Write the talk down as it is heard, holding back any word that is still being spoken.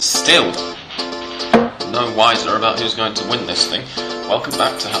Field. No wiser about who's going to win this thing. Welcome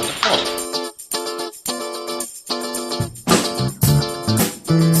back to Hampton Pod.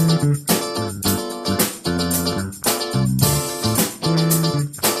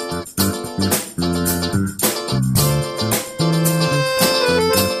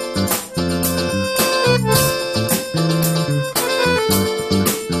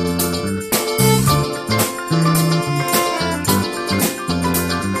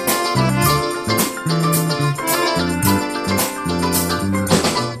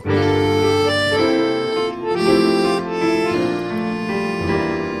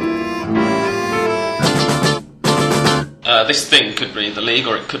 This thing could be the league,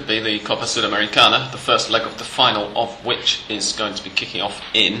 or it could be the Copa Sudamericana, the first leg of the final of which is going to be kicking off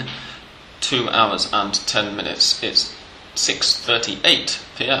in 2 hours and 10 minutes. It's 6:38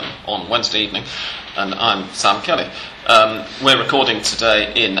 p.m. on Wednesday evening, and I'm Sam Kelly. We're recording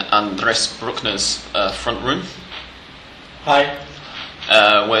today in Andres Bruckner's front room. Hi.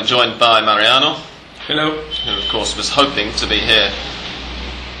 We're joined by Mariano. Hello. Who, of course, was hoping to be here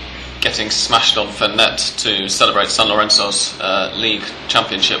getting smashed on Fernet to celebrate San Lorenzo's league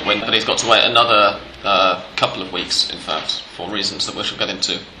championship win, but he's got to wait another couple of weeks, in fact, for reasons that we shall get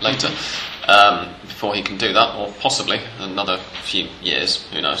into later, before he can do that, or possibly another few years,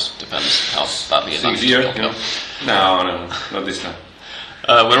 who knows, depends how badly it 6 years? No, not this time.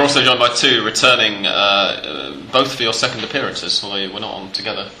 We're also joined by two returning, both for your second appearances, although you were not on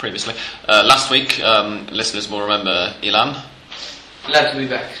together previously. Last week, listeners will remember Ilan. Glad to be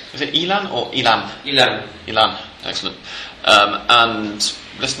back. Is it Ilan or Ilan? Ilan. Ilan, excellent. And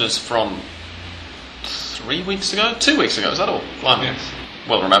listeners from 2 weeks ago, is that all? Yes.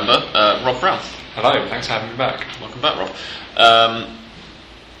 Well, remember, Rob Brown. Hello, thanks for having me back. Welcome back, Rob.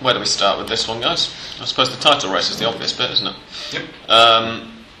 Where do we start with this one, guys? I suppose the title race is the obvious bit, isn't it? Yep.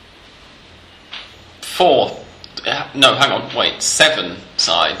 7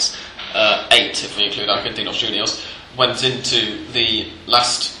 sides, 8 if we include Argentinos Juniors, went into the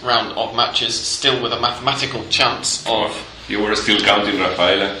last round of matches still with a mathematical chance of... You were still counting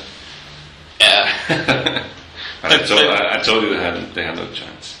Rafaela. Yeah. I told you they had no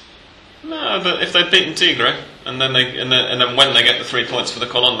chance. No, but if they'd beaten Tigre, and then when they get the 3 points for the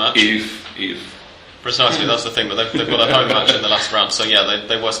Colón match... If. Precisely, that's the thing, but they've got a home match in the last round, so yeah,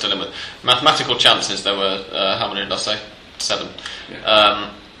 they were still in with... Mathematical chances, there were, how many did I say? 7.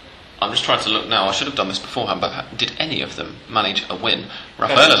 Yeah. I'm just trying to look now. I should have done this beforehand, but did any of them manage a win?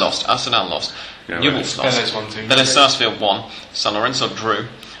 Rafaela lost, Arsenal lost, Newell's lost, Vélez Sarsfield won, San Lorenzo drew,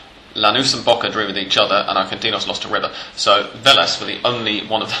 Lanús and Boca drew with each other, and Argentinos lost to River. So Vélez were the only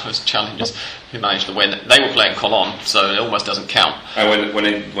one of those challengers who managed to win. They were playing Colón, so it almost doesn't count. And when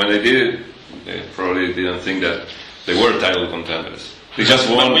they did it, they probably didn't think that they were title contenders. They just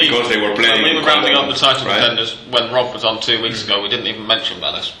won because they were playing. When we were rounding up the title contenders, when Rob was on 2 weeks ago, we didn't even mention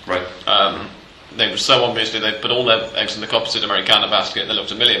Vélez. Right. They were so obviously they'd put all their eggs in the Copa Sudamericana basket. They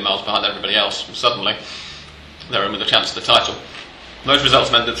looked a million miles behind everybody else, and suddenly they're in with a chance at the title. Those results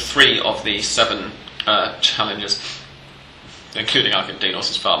meant that 3 of the 7 challengers, including Argentinos,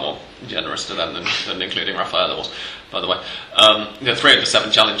 is far more generous to them than including Rafaela was, by the way. 3 of the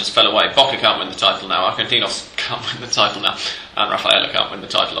 7 challengers fell away. Boca can't win the title now, Argentinos can't win the title now, and Rafaela can't win the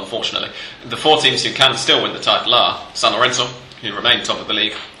title, unfortunately. The 4 teams who can still win the title are San Lorenzo, who remain top of the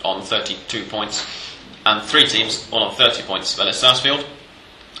league on 32 points, and 3 teams all on 30 points, Vélez Sarsfield,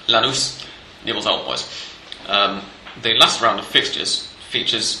 Lanús, Newell's Old Boys. The last round of fixtures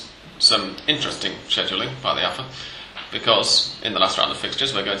features some interesting scheduling by the AFA, because in the last round of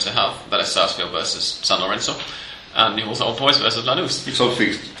fixtures we're going to have Vélez Sarsfield versus San Lorenzo and Newell's Old Boys versus Lanús. It's all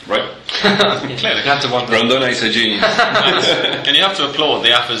fixed, right? Clearly. You have to wonder. Rondona is a genius. And you have to applaud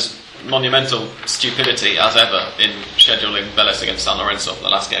the AFA's monumental stupidity as ever in scheduling Vélez against San Lorenzo for the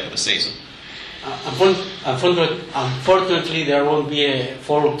last game of the season. Unfortunately, there won't be a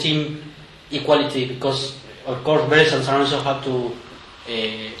 4-team equality because, of course, Vélez and San Lorenzo have to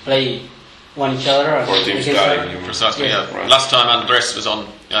play one each other. 4 teams tied. Precisely, yeah. Right. Last time Andres was on,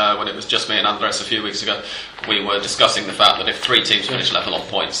 when it was just me and Andres a few weeks ago, we were discussing the fact that if 3 teams finish level on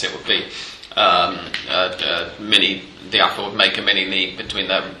points, it would be the AFA would make a mini league between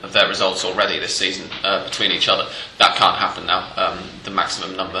their results already this season between each other. That can't happen now. The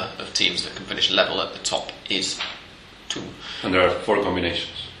maximum number of teams that can finish level at the top is 2. And there are 4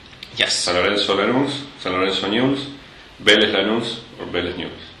 combinations. Yes. San Lorenzo Lanús, San Lorenzo Newell's, Vélez Lanús, or Vélez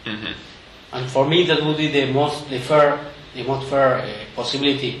Newell's. Mm-hmm. And for me, that would be the most fair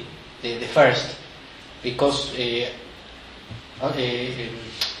possibility, the first, because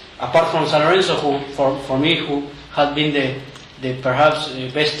apart from San Lorenzo, who for me who had been the perhaps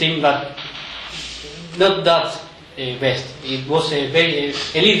best team, but not that best. It was a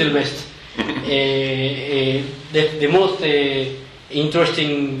little best. The most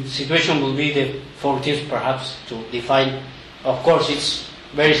interesting situation will be the 4 teams perhaps to define. Of course, it's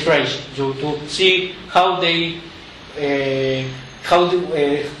very strange to see how they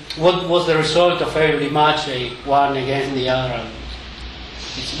what was the result of every match, one against the other. And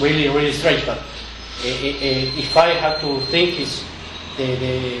it's really, really strange. But if I have to think, it's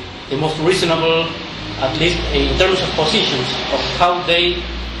the most reasonable, at least in terms of positions, of how they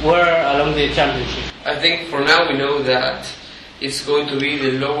were along the championship. I think for now we know that it's going to be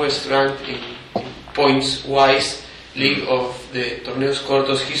the lowest ranked in points-wise league of the Torneos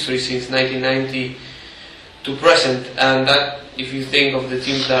Cortos history since 1990 to present, and that if you think of the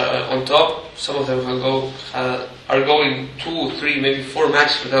teams that are on top, some of them are going 2, 3, maybe 4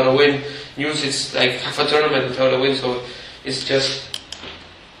 matches without a win. News it's like half a tournament without a win, so it's just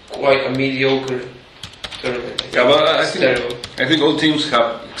quite a mediocre tournament. Yeah, but I think all teams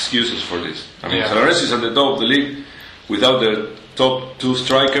have excuses for this. I mean, San Lorenzo is at the top of the league without their top 2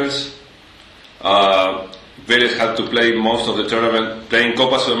 strikers. Vélez had to play most of the tournament playing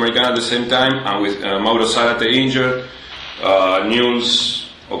Copa Sudamericana at the same time, and with Mauro Zárate injured. Newell's,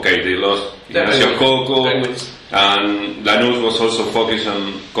 okay, they lost Ignacio Coco, and Lanús was also focused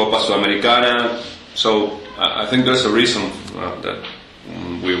on Copa Sudamericana. So I think there's a reason that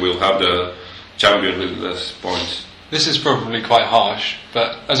we will have the champion with less points. This is probably quite harsh,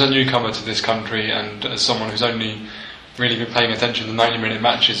 but as a newcomer to this country and as someone who's only really been paying attention to 90-minute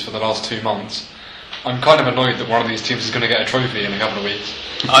matches for the last 2 months, I'm kind of annoyed that one of these teams is going to get a trophy in a couple of weeks.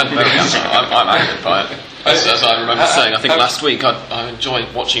 I'm angered by it. As I remember saying, I think last week, I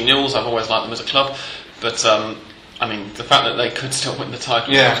enjoyed watching Newell's. I've always liked them as a club, but I mean, the fact that they could still win the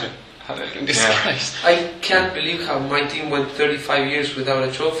title is a disgrace. I can't believe how my team went 35 years without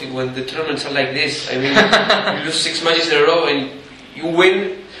a trophy when the tournaments are like this. I mean, you lose 6 matches in a row and you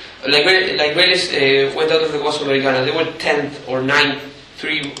win. Like Vélez went out of the Copa Sudamericana. They were 10th or 9th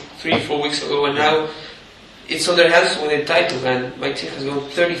 3-4 weeks ago, and now it's on their hands to win the title, and my team has gone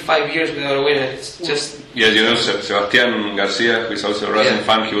 35 years without a winner. It's just... Yeah, you know, Sebastián Garcia, who is also a Racing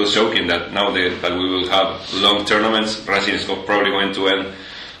fan, he was joking that now that we will have long tournaments, Racing is probably going to end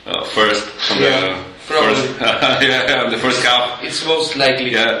first on the first half. It's most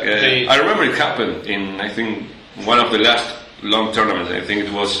likely. Yeah. I remember it happened in, I think, one of the last long tournaments. I think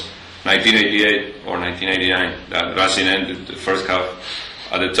it was 1988 or 1989 that Racing ended the first half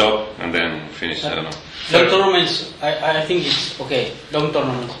at the top and then finished, I don't know. Long tournaments, I think it's okay, long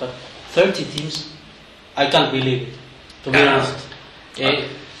tournaments, but 30 teams, I can't believe it, to be honest.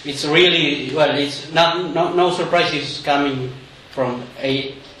 It's really, well, it's no surprises coming from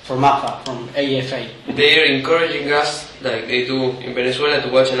AFA, from AFA. They are encouraging us, like they do in Venezuela, to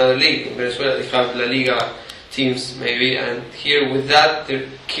watch another league. In Venezuela they have La Liga teams maybe, and here with that they're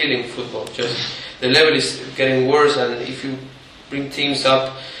killing football. Just the level is getting worse, and if you bring teams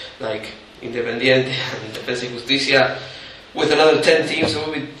up like Independiente and Defensa y Justicia with another 10 teams, it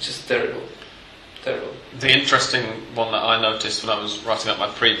would be just terrible. The interesting one that I noticed when I was writing up my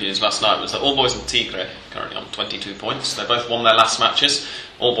previews last night was that All Boys and Tigre currently on 22 points. They both won their last matches.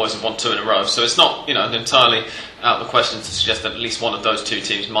 All Boys have won 2 in a row, so it's not entirely out of the question to suggest that at least one of those 2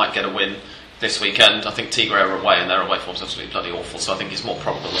 teams might get a win this weekend. I think Tigre are away, and their away form's absolutely bloody awful, so I think it's more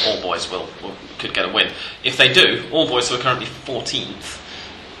probable that All Boys could get a win. If they do, All Boys, who are currently 14th,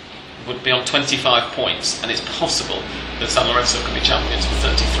 would be on 25 points, and it's possible that San Lorenzo could be champions with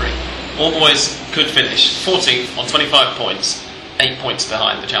 33. All Boys could finish 14th on 25 points, 8 points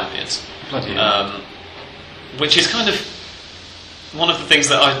behind the champions. Which is kind of one of the things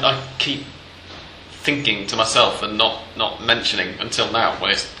that I keep thinking to myself and not mentioning until now, when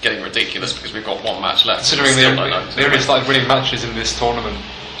it's getting ridiculous because we've got 1 match left. Considering they only started winning matches in this tournament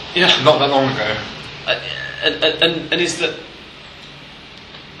not that long ago. And is that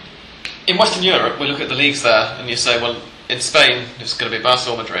in Western Europe we look at the leagues there and you say, well, in Spain it's going to be Barca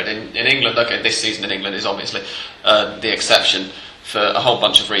or Madrid. In England, okay, this season in England is obviously the exception for a whole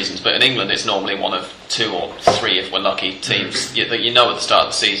bunch of reasons, but in England it's normally one of 2 or 3, if we're lucky, teams that you know at the start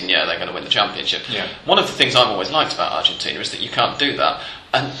of the season, they're going to win the championship. One of the things I've always liked about Argentina is that you can't do that,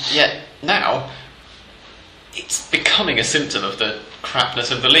 and yet now it's becoming a symptom of the crapness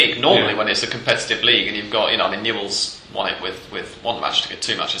of the league. Normally when it's a competitive league and you've got, Newell's won it with 1 match to get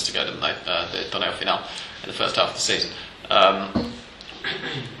 2 matches to go, didn't they? The Torneo Final in the first half of the season.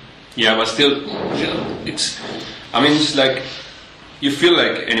 Yeah, but still, it's like you feel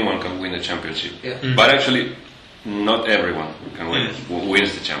like anyone can win the championship, but actually not everyone can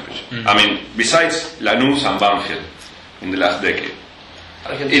wins the championship. I mean, besides Lanús and Banfield, in the last decade.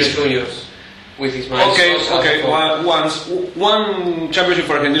 Argentinos Juniors with his match. Okay. One championship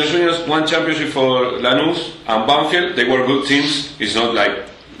for Argentinos Juniors, one championship for Lanús and Banfield. They were good teams. It's not like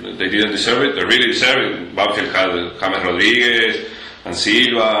they didn't deserve it. They really deserve it. Banfield had James Rodriguez and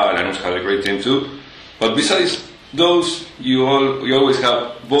Silva. Lanús had a great team too. But besides those, you always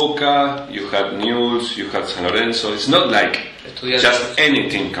have Boca, you had Newell's, you had San Lorenzo. It's not like just any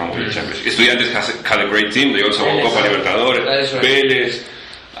team can win the championship. Estudiantes had a great team. They also won Copa Libertadores. Right. Vélez.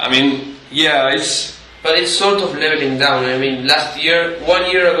 I mean, yeah, it's... But it's sort of leveling down. I mean, 1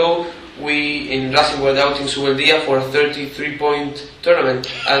 year ago, we in Racing were out in Subeldía for a 33-point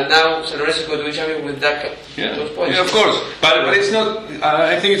tournament, and now San Lorenzo is going to be champion with those points. Yeah, of course. But it's not.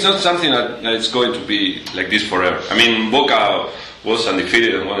 I think it's not something that it's going to be like this forever. I mean, Boca was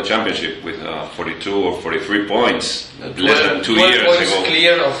undefeated and won the championship with 42 or 43 points less than 2 years points ago.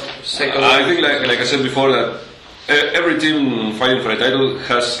 Clear of second. I think, like I said before, that every team fighting for a title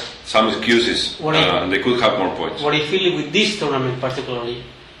has some excuses. They could have more points. What I feel with this tournament particularly,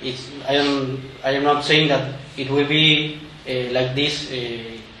 I am not saying that it will be like this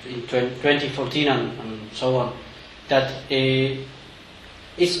in 2014 and so on. That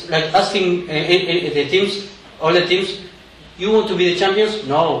it's like asking the teams, all the teams, you want to be the champions?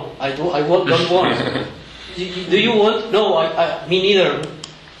 No, I don't want. Do you want? No, me neither.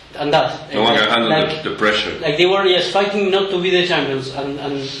 And that no one can handle the pressure. Like they were fighting not to be the champions, and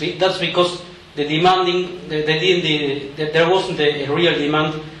that's because the demanding, there wasn't a real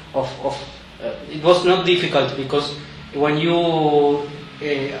demand of it was not difficult, because when you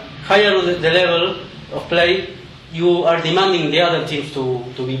higher the level of play, you are demanding the other teams to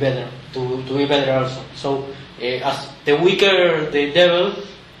be better, to be better also. So as the weaker the level,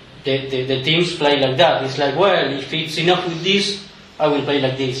 the teams play like that. It's like, well, if it's enough with this, I will play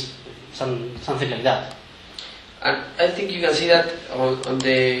like this, something like that. And I think you can see that on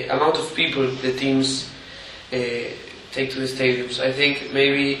the amount of people the teams take to the stadiums. I think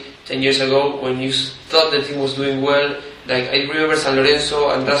maybe 10 years ago, when you thought the team was doing well, like I remember San Lorenzo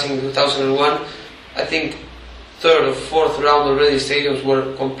and Racing in 2001, I think third or fourth round already stadiums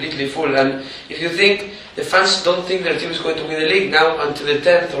were completely full. And if you think the fans don't think their team is going to win the league now, until the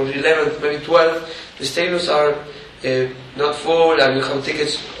 10th or 11th, maybe 12th, the stadiums are not full, and you have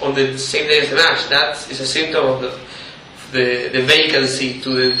tickets on the same day as the match. That is a symptom of the vacancy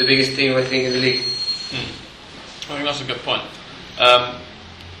to the biggest team, I think, in the league. I think that's a good point.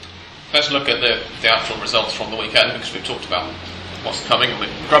 Let's look at the actual results from the weekend, because we've talked about what's coming and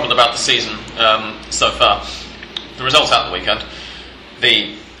we've grumbled about the season so far. The results at the weekend,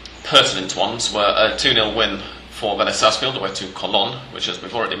 the pertinent ones were a 2-0 win for Vélez Sarsfield away to Colón, which, as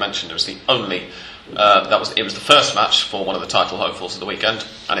we've already mentioned, was the only it was the first match for one of the title hopefuls of the weekend,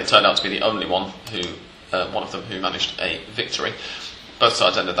 and it turned out to be the only one of them who managed a victory. Both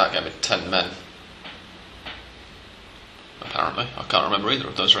sides ended that game with 10 men. Apparently, I can't remember either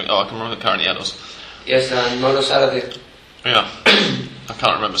of those. I can remember Cariñeros. Yes, and Mauro Zárate. Yeah, I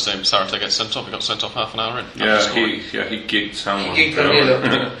can't remember seeing Zárate get sent off. He got sent off half an hour in. He kicked someone. He kicked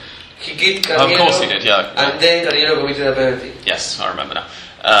Carniello. He kicked Carniello. Of course he did, yeah. And then Carniello committed a penalty. Yes, I remember now.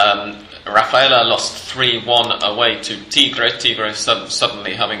 Rafaela lost 3-1 away to Tigre. Tigre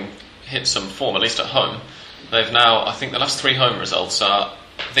suddenly having hit some form, at least at home. They've now, I think the last 3 home results are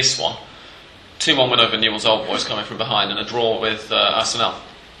this one. 2-1 win over Newell's Old Boys coming from behind, and a draw with Arsenal.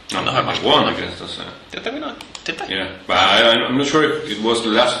 No, they won against us. Did they win? Did they? Yeah, but I'm not sure if it was the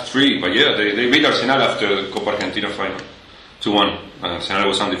last 3, but yeah, they beat Arsenal after the Copa Argentina final. 2-1. Arsenal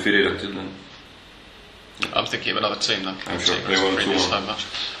was undefeated until then. I'm thinking of another team then. I'm sure they won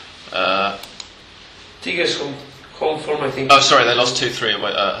 2-1. Tigres home form, I think. Oh, sorry, they lost 2-3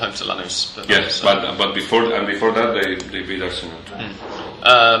 away home to Lanús. Yes, but before that they beat Arsenal.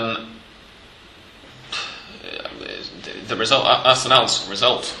 The result, Arsenal's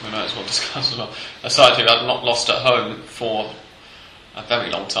result, we might as well discuss as well. A side who had not lost at home for a very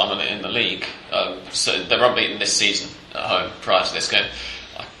long time in the league, so they were unbeaten this season at home prior to this game.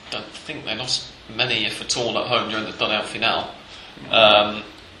 I don't think they lost many, if at all, at home during the Torneo Final.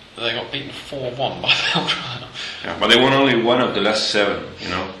 They got beaten 4-1 by Belgrano. Yeah, but they won only one of the last 7.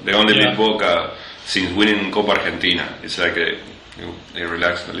 They only beat Boca since winning Copa Argentina. It's like they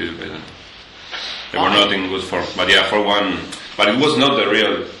relaxed a little bit. They were not in good form. But yeah, 4-1. But it was not the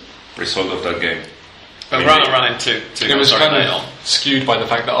real result of that game. Belgrano ran into it was kind of skewed by the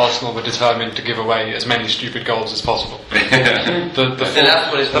fact that Arsenal were determined to give away as many stupid goals as possible. The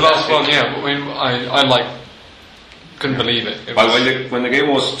last one, yeah. I couldn't believe it. But when the game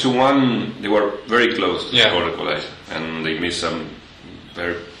was 2-1, they were very close to score the equalizer, and they missed some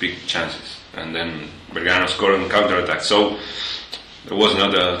very big chances. and then Belgrano scored on counter-attack. So there was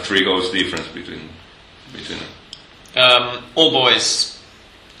not a 3 goals difference between them. All boys,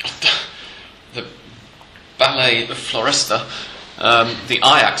 the Ballet of Floresta, the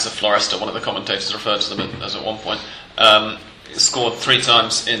Ajax of Floresta, one of the commentators referred to them as at one point, scored 3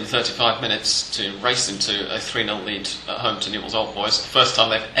 times in 35 minutes to race into a 3-0 lead at home to Newell's Old Boys. The first time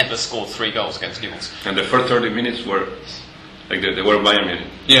they've ever scored 3 goals against Newell's. And the first 30 minutes were like they were Bayern Munich.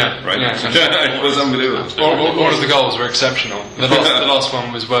 Yeah, right. Yeah. It was unbelievable. All of the goals were exceptional. The last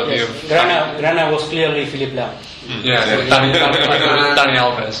one was worthy Yes. of. Grana was clearly Philippe Lam. Yeah, Dani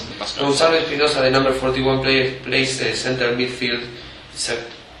Alves. Gonzalo Espinosa, the number 41 player, plays center midfield. It's a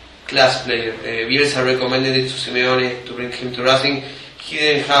class player. Bielsa recommended it to Simeone to bring him to Racing. He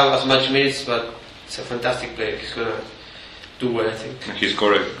didn't have as much minutes, but it's a fantastic player. He's gonna do well, I think. He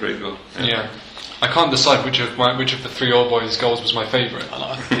scored a great goal. Yeah. I can't decide which of the 3 Old Boys goals was my favourite.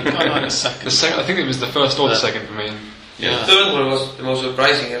 I think I like the second. I think it was the first or the second for me. Yeah. The third one was the most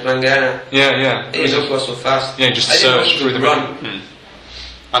surprising. Rangana. Yeah. It was so fast. Yeah, just I didn't surged know through the run.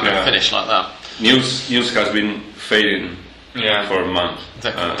 And Yeah. finish like that. News has been fading for a month.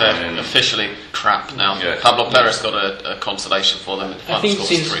 They're and officially crap now. Yeah. Pablo Perez got a consolation for them. The I final think score was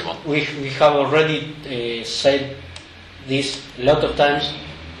since 3-1. we have already said this a lot of times,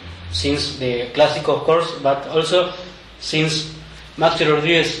 since the Clásico, of course, but also since Maxi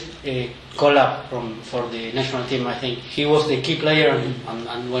Rodriguez called up for the national team. I think he was the key player,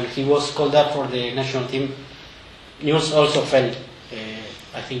 and when he was called up for the national team, News also fell.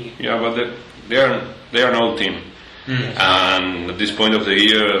 I think. Yeah, but they are an old team, and at this point of the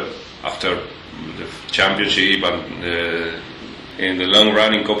year, after the championship and in the long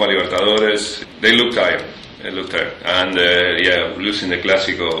run in Copa Libertadores, they look tired. And losing the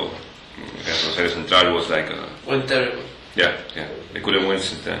Clásico against Rosario Central was like Went terrible. yeah, they couldn't win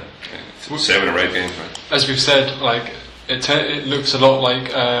since then. 7 or 8 games. Right? As we've said, like it looks a lot like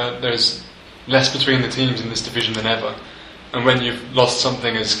there's less between the teams in this division than ever. And when you've lost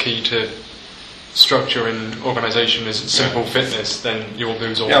something as key to structure and organisation as simple fitness, then you will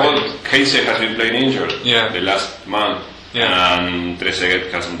lose all. Yeah, well, Casey has been playing injured the last month, and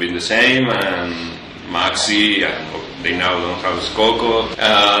Trezeguet hasn't been the same, and Maxi, and they now don't have Skoko,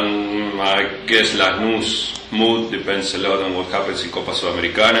 and I guess Lanús' mood depends a lot on what happens in Copa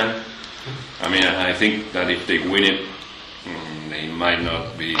Sudamericana. I mean, I think that if they win it, they might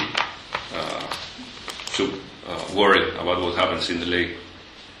not be worried about what happens in the league.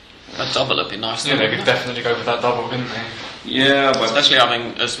 A double would be nice. Yeah, they could definitely go for that double, couldn't they? Yeah, but especially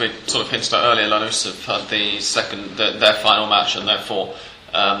having, as we sort of hinted at earlier, Lanús have had their final match, and therefore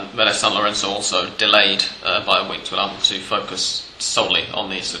Vélez San Lorenzo also delayed by a week to allow them to focus solely on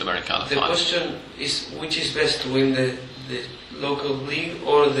the Sudamericana The final. question is, which is best, to win the local league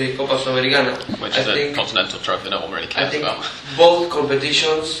or the Copa Sudamericana? Which is a continental trophy no one really I cares think about. both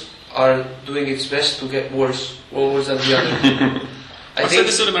competitions are doing its best to get worse, one worse than the other. I'd say the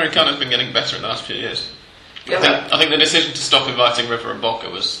Sudamericana has been getting better in the last few years. Yeah, I think the decision to stop inviting River and Boca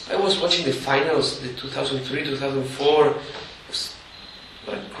was... I was watching the finals, the 2003, 2004. It was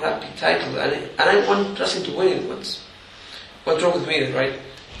what a crappy title, and I want Racing to win it. What's wrong with me, right?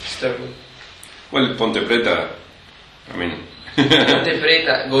 It's terrible. well, Ponte Preta, I mean, Ponte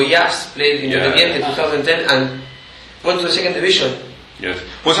Preta, Goiás played in Independiente 2010 and went to the second division. yes.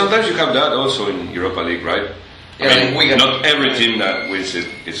 Well, sometimes you have that also in Europa League, right? Yeah, I mean, like Wigan. not every team that wins it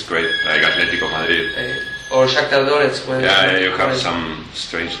is great, like Atletico Madrid. Or Shakhtar Donetsk. When Yeah, you have some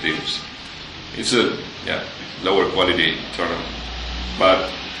strange teams. It's a lower quality tournament, but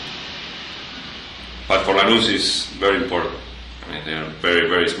for Lanús it's very important. I mean, they're a very,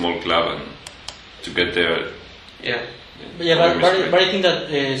 very small club, and to get there. Yeah. But I think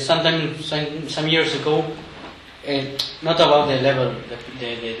that some years ago, not about the level,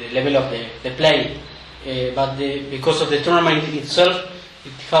 the level of the play, but because of the tournament itself,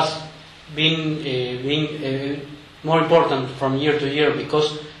 it has been more important from year to year,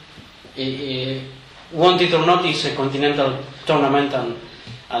 because want it or not, it's a continental tournament,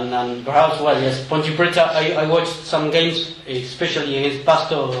 and perhaps, well, yes, Ponte Preta, I watched some games, especially against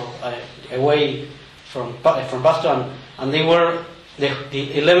Pasto, away from Pasto, and they were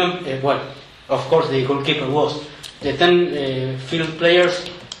the 11, well, of course the goalkeeper was, the 10 field players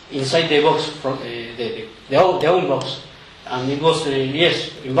inside the box, from their own box, and it was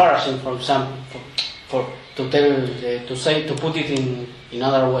embarrassing, for example, to put it in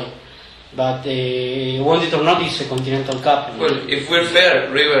other way. But want it or not, it's a continental cup. Well, if we're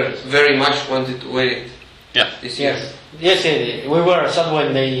fair, River very much wanted to win it. Yeah. This year. Yes, we were sad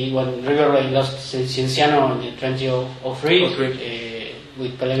when River lost Cienciano in 2003.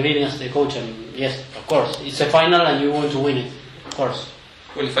 with Pellegrini as the coach, and yes, of course, it's a final and you want to win it, of course.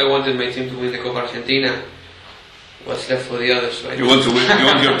 Well, if I wanted my team to win the Copa Argentina, what's left for the others, right? You want to win. You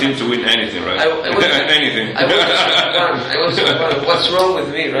want your team to win anything, right? I want anything. I want to win. What's wrong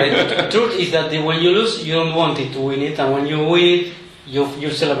with me, right? The truth is that when you lose, you don't want it to win it, and when you win it,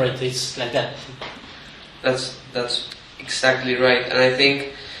 you celebrate. It's like that. That's exactly right. And I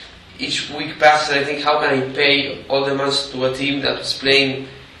think each week passes, I think, how can I pay all the months to a team that was playing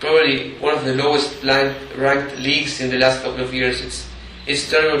probably one of the lowest ranked leagues in the last couple of years? It's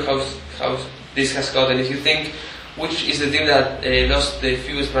terrible how this has gotten. If you think which is the team that lost the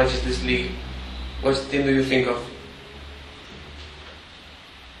fewest matches this league, what team do you think of?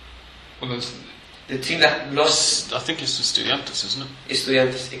 Well, there's The team that lost I think it's Estudiantes, isn't it?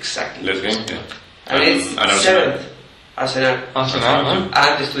 Estudiantes, exactly. Let's game. Yeah. And it's seventh. Arsenal. Arsenal, no? And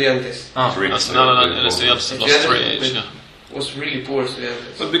Estudiantes. Three. No, Estudiantes have lost 3 each. Yeah. Was really poor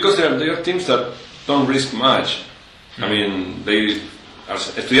Estudiantes. But because they are teams that don't risk much. I mean, they are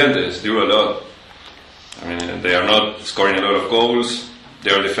Estudiantes do a lot. I mean, they are not scoring a lot of goals.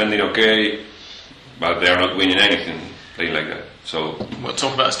 They are defending okay, but they are not winning anything like that. So We'll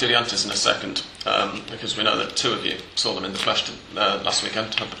talk about Estudiantes in a second, because we know that 2 of you saw them in the flesh last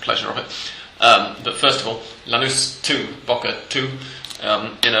weekend, had the pleasure of it. But first of all, Lanús 2, Boca 2,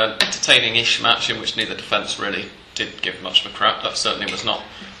 in an entertaining-ish match in which neither defence really did give much of a crap. That certainly was not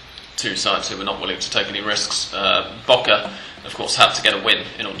 2 sides who were not willing to take any risks. Boca, of course, had to get a win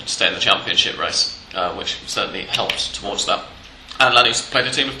in order to stay in the championship race, which certainly helped towards that. And Lanús played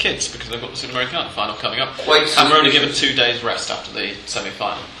a team of kids because they've got the Sudamericana final coming up. And we're only given 2 days rest after the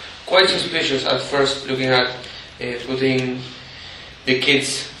semi-final. Quite suspicious at first, looking at putting the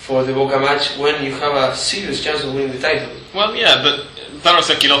kids for the Boca match when you have a serious chance of winning the title. Well, yeah, but Barros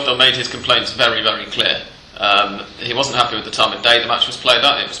Esquilotto made his complaints very, very clear. He wasn't happy with the time of day the match was played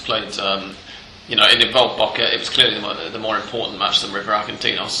at. It was played, it involved Boca. It was clearly the more important match than River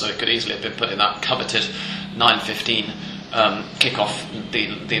Argentinos, so it could easily have been put in that coveted 9:15 kick-off, the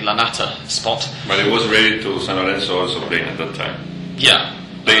Lanata spot. but it was ready to San Lorenzo also playing at that time. Yeah.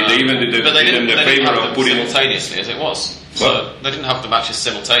 They even did but they didn't favor have of them putting it. simultaneously as it was. So they didn't have the matches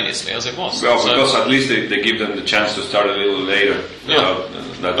simultaneously as it was. Well, So- because at least they give them the chance to start a little later. Yeah.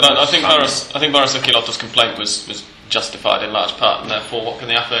 That But I think Barros Esquilotto's complaint was justified in large part, and therefore, what can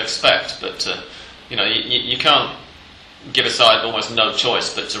the AFA expect? But you can't give a side almost no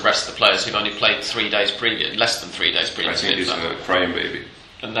choice but to rest the players who've only played 3 days previous, less than 3 days I previously. think he's a crying baby.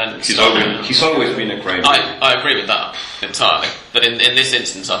 And then He's always been a crying baby. I agree with that entirely. But in this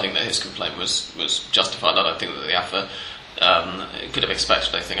instance, I think that his complaint was justified. I don't think that the AFA could have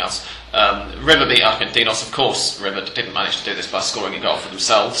expected anything else. River beat Argentinos, of course. River didn't manage to do this by scoring a goal for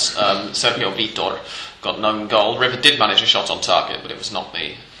themselves. Sergio Vitor got an own goal. River did manage a shot on target, but it was not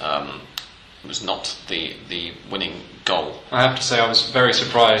the winning goal. I have to say I was very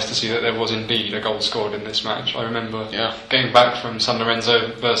surprised to see that there was indeed a goal scored in this match. I remember Yeah. getting back from San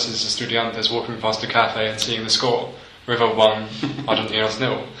Lorenzo versus Estudiantes, walking past a cafe and seeing the score. River 1, Argentinos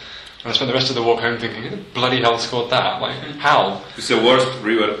 0. And I spent the rest of the walk home thinking, who the bloody hell scored that? Like, how? It's the worst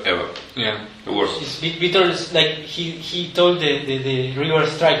River ever. Yeah. The worst. Vitor is like he told the River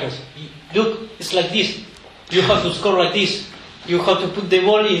strikers, look, it's like this. You have to score like this. You have to put the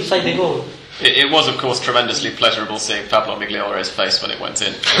ball inside the goal. It was, of course, tremendously pleasurable seeing Pablo Migliore's face when it went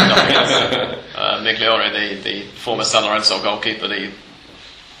in. Migliore, the former San Lorenzo goalkeeper,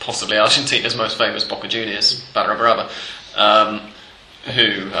 possibly Argentina's most famous Boca Juniors, Barra Brava,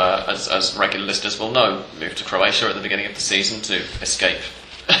 who, as regular listeners will know, moved to Croatia at the beginning of the season to escape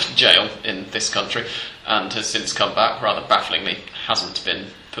jail in this country, and has since come back, rather bafflingly, hasn't been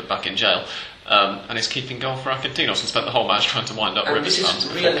put back in jail. And is keeping goal for Argentinos and spent the whole match trying to wind up And Rivers this is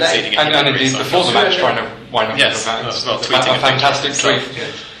fans. real life. conceding And every indeed, so before the much. match, trying to wind up Yes, the fans. well, tweeting a fantastic and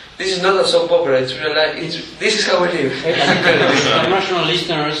tweet. This is not a soap opera, it's real life. This is how we live. International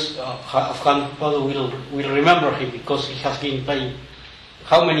listeners of Handball will remember him because he has been playing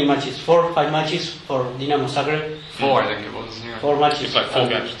how many matches? 4 or 5 matches for Dinamo Zagreb. 4, I think it was. Yeah. 4 matches. He played 4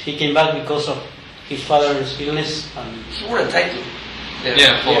 games. He came back because of his father's illness. And He won a title.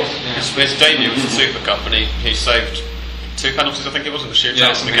 Yeah, 4. Yes. Yeah. His debut was the Super Cup, and he saved 2 penalties, I think it was, in the shootout, Yeah,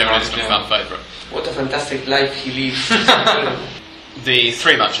 and something became an like instant that, fan favourite. What a fantastic life he lives. The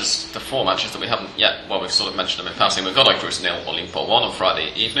 4 matches that we haven't yet, well, we've sort of mentioned them in passing. We've got Cruz 0, Olimpo 1 on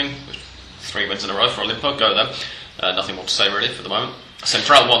Friday evening, with 3 wins in a row for Olimpo. Go them. Nothing more to say really for the moment.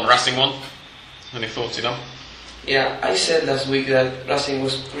 Central 1, Racing 1. Any thoughts, you know? Yeah, I said last week that Racing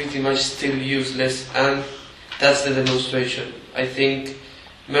was pretty much still useless, and that's the demonstration. I think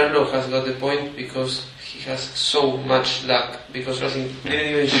Merlo has got the point because he has so much luck because Racing didn't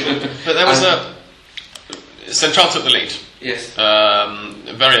even shoot. But there was Central took the lead. Yes.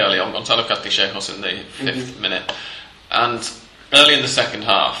 Very early on, Gonzalo Castillejos in the 5th minute. And early in the second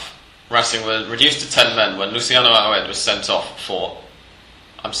half, Racing were reduced to 10 men when Luciano Aoued was sent off for,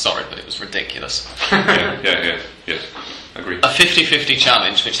 I'm sorry, but it was ridiculous. Yes, agree. A 50-50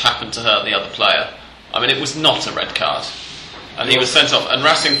 challenge which happened to hurt the other player. I mean, it was not a red card. And he was sent off. And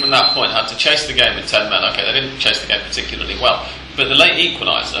Racing from that point had to chase the game with 10 men. Okay, they didn't chase the game particularly well. But the late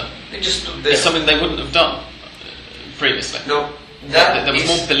equaliser is something they wouldn't have done previously. No, there was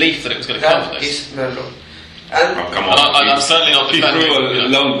more belief that it was going to come with this. That is Merlo. And come on. I'm certainly not defending. He threw a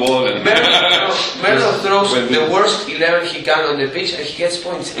long ball. And Merlo throws the worst 11 he can on the pitch and he gets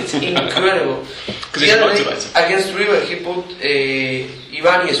points. It's incredible. Because he's motivated. Against River, he put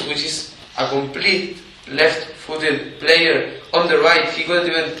Ibanez, which is a complete left-footed player, on the right. He couldn't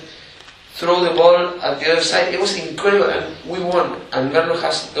even throw the ball at the other side. It was incredible, and we won. And Merlo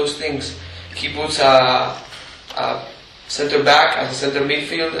has those things. He puts a centre back as a centre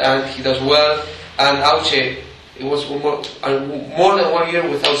midfield, and he does well. And Auche, it was more than 1 year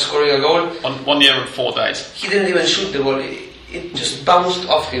without scoring a goal. 1 year and 4 days. He didn't even shoot the ball. It just bounced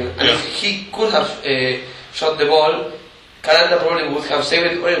off him. And if he could have shot the ball, Calanda probably would have saved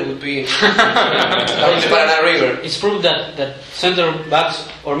it, or it would be down the Paraná River. It's proof that centre backs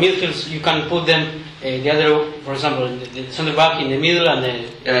or midfields, you can put them the other, for example, the centre back in the middle and the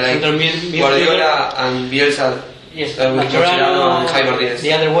centre midfielder. Guardiola and Bielsa. Yes, with Mascherano and Jaime Martinez.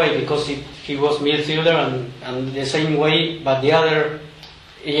 The other way, because he was midfielder and the same way, but the other,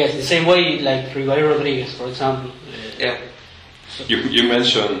 yes, the same way like Ribeiro Rodriguez, for example. Yeah. You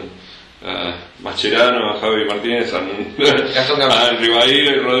mentioned Mascherano, Javi Martinez, and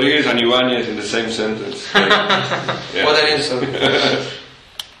Ribeiro Rodriguez and Ibanez in the same sentence. What an insult.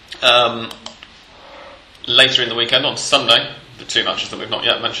 Later in the weekend, on Sunday, the 2 matches that we've not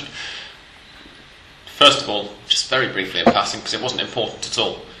yet mentioned. First of all, just very briefly in passing, because it wasn't important at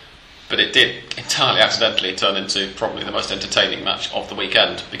all, but it did entirely accidentally turn into probably the most entertaining match of the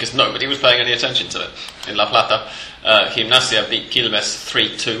weekend, because nobody was paying any attention to it. In La Plata, Gimnasia beat Quilmes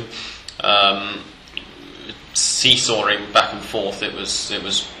 3-2, seesawing back and forth. It was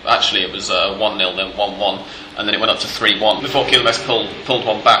 1-0, then 1-1, and then it went up to 3-1 before Quilmes pulled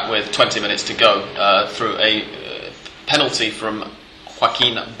one back with 20 minutes to go through a penalty from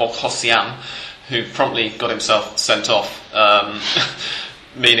Joaquin Bojosian, who promptly got himself sent off,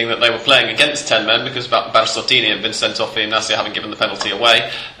 meaning that they were playing against 10 men because Barsottini had been sent off for Gimnasia having given the penalty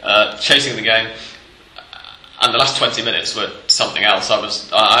away, chasing the game. And the last 20 minutes were something else. I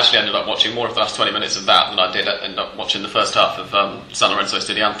actually ended up watching more of the last 20 minutes of that than I did end up watching the first half of San Lorenzo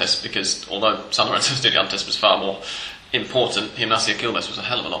Estudiantes, because although San Lorenzo Estudiantes was far more important, Gimnasia Quilmes was a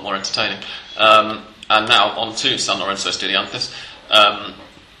hell of a lot more entertaining. And now on to San Lorenzo Estudiantes.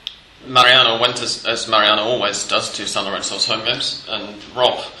 Mariano went as Mariano always does to San Lorenzo's home games, and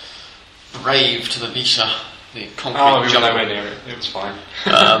Rob braved the Bisha, the concrete jungle. Nowhere near it. It was fine.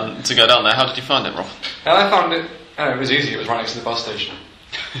 To go down there. How did you find it, Rob? I found it. It was easy. It was right next to the bus station.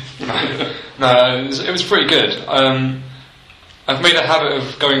 It was pretty good. I've made a habit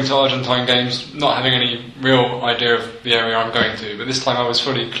of going to Argentine games, not having any real idea of the area I'm going to, but this time I was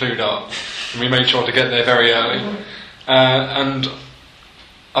fully clued up, and we made sure to get there very early. And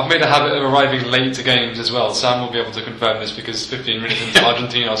I've made a habit of arriving late to games as well. Sam will be able to confirm this, because 15 minutes into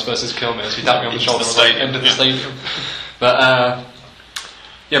Argentinos versus Quilmes, he tapped me on the shoulder at the end of the stadium. But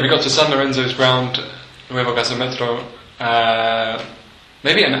we got to San Lorenzo's ground, Nuevo Gasometro,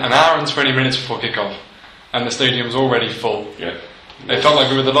 maybe an hour and 20 minutes before kickoff, and the stadium was already full. Yeah. It felt like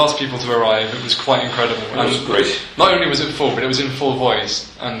we were the last people to arrive. It was quite incredible. It was great. Not only was it full, but it was in full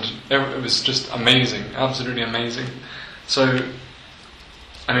voice, and it was just amazing, absolutely amazing. So,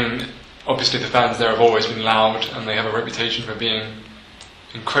 I mean, obviously the fans there have always been loud, and they have a reputation for being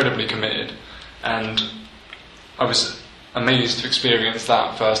incredibly committed, and I was amazed to experience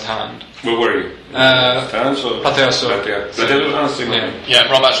that firsthand. Where were you? Fans or? Platea Sur.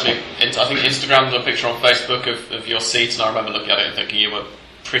 Yeah, Rob actually, I think Instagrammed a picture on Facebook of your seats, and I remember looking at it and thinking you were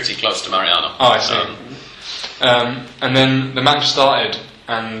pretty close to Mariano. Oh, I see. And then the match started,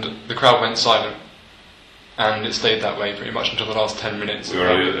 and the crowd went silent. And it stayed that way pretty much until the last 10 minutes. We were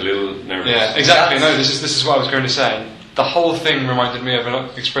a little nervous. Yeah, exactly. No, this is what I was going to say. The whole thing reminded me of an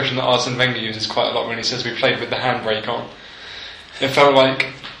expression that Arsene Wenger uses quite a lot when he says we played with the handbrake on. It felt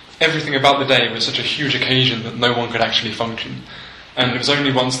like everything about the day was such a huge occasion that no one could actually function. And it was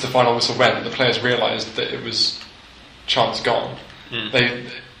only once the final whistle went that the players realised that it was chance gone. They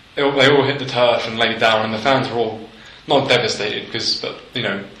all hit the turf and laid down, and the fans were all not devastated, but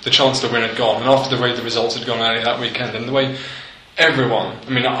the chance to win had gone, and after the way the results had gone earlier that weekend, and the way everyone,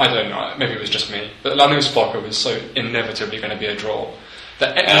 I don't know, maybe it was just me, but Lanús Boca was so inevitably going to be a draw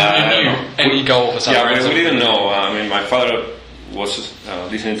that you knew any goal for San Lorenzo. Yeah, we didn't know. My father was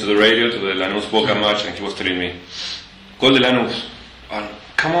listening to the radio to the Lanús Boca match, and he was telling me, "Gol de Lanús."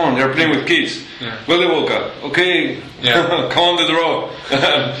 Come on, they're playing with kids. Gol de Boca. Okay, come on, the draw.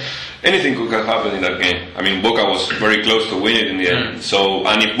 Anything could have happened in that game. Boca was very close to win it in the end. So,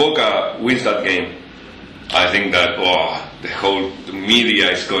 and if Boca wins that game, I think that the media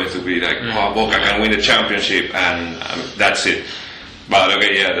is going to be like, Boca can win the championship, and that's it. But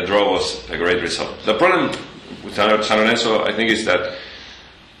okay, the draw was a great result. The problem with San Lorenzo, I think, is that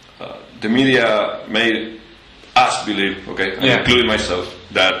the media made us believe, including myself,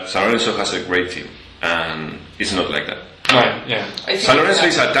 that San Lorenzo has a great team, and it's not like that. Right, yeah. San Lorenzo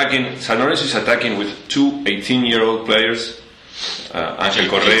is attacking with two 18-year-old players, Ángel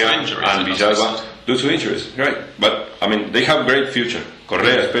Correa and Villalba, due to injuries, right? But they have great future.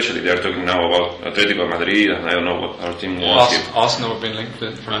 Correa especially, they are talking now about Atletico Madrid, and I don't know what our team wants him. Arsenal have been linked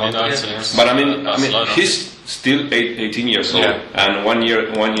from London. Yes. But he's still 18 years old, and one year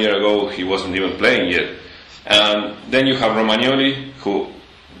ago he wasn't even playing yet. And then you have Romagnoli, who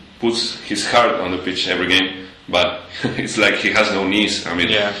puts his heart on the pitch every game, but it's like he has no knees.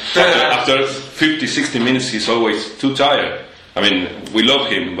 After 50, 60 minutes, he's always too tired. We love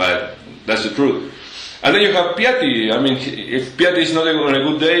him, but that's the truth. And then you have Piatti. If Piatti is not on a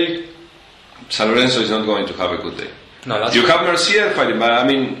good day, San Lorenzo is not going to have a good day. No, you have Mercier fighting, but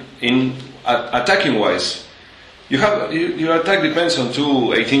in attacking wise, your attack depends on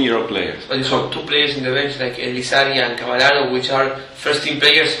two 18-year-old players. But you have two players in the bench like Elizari and Cavallaro, which are first-team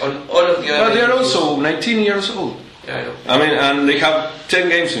players on all of the other. But they are also 19 years old. Yeah, I know. And they have 10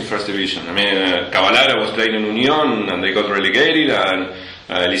 games in first division. Cavallaro was playing in Union and they got relegated, and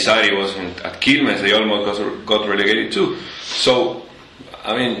Elizari was at Quilmes, they almost got relegated too. So,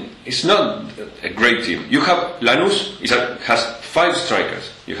 it's not a great team. You have Lanús, has 5 strikers.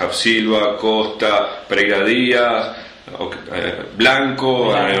 You have Silva, Costa, Pereira Diaz,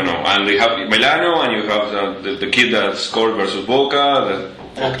 Blanco, I don't know, and they have Melano, and you have the kid that scored versus Boca.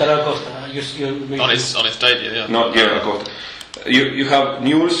 Acosta. On his debut, yeah. No, Acosta. You have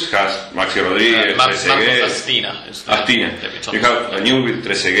Newell's, has Maxi Rodriguez, Trezeguet. Astina. You have Newell's with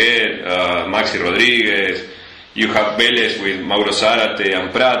Trezeguet, Maxi Rodriguez. You have Vélez with Mauro Zárate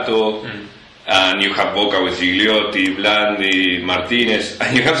and Prato. And you have Boca with Gigliotti, Blandi, Martinez,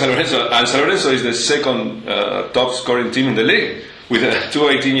 and you have San Lorenzo. And San Lorenzo is the second top scoring team in the league with two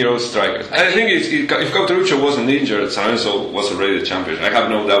 18-year-old strikers. I think if Cauterucho wasn't injured, San Lorenzo was already the champion. I have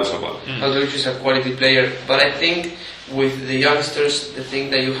no doubts about it. Cauterucho is a quality player, but I think with the youngsters, the thing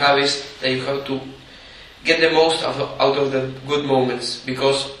that you have is that you have to get the most out of the good moments,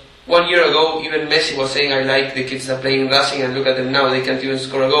 because 1 year ago, even Messi was saying, I like the kids that play in Racing, and look at them now, they can't even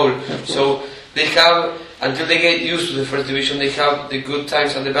score a goal. So they have, until they get used to the first division, they have the good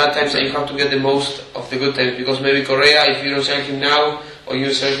times and the bad times, and you have to get the most of the good times, because maybe Correa, if you don't sell him now, or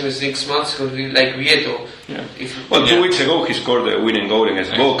you sell him in 6 months, it's going to be like Vieto. Yeah. 2 weeks ago he scored the winning goal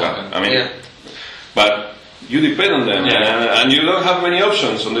against Boca. But you depend on them, and you don't have many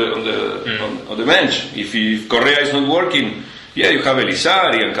options on the bench. If Correa is not working, you have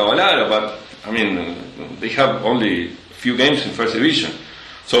Elizari and Cavallaro, but they have only a few games in first division.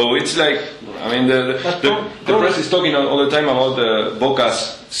 So it's like, the press is talking all the time about the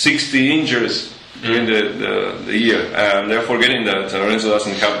Boca's 60 injuries during the year, and they're forgetting that San Lorenzo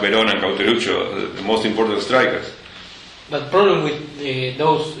doesn't have Verón and Cauterucho, the most important strikers. But problem with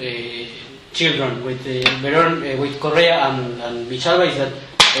those children, with Verón, with Correa and Villalba, is that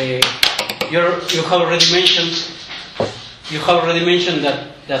you have already mentioned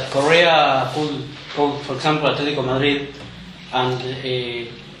that Correa could go, for example, Atletico Madrid, and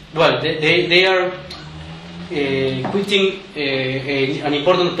they are quitting an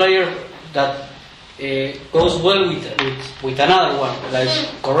important player that goes well with another one, like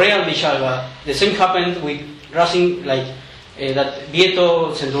Correa and Villalba. The same happened with Racing, like that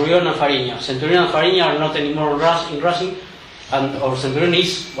Vieto, Centurion and Fariña. Centurion and Fariña are not anymore in Racing, or Centurion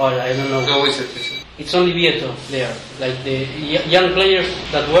is, I don't know. No, it's only Vieto there, like the young players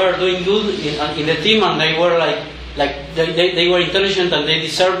that were doing good in the team, and they were like they were intelligent and they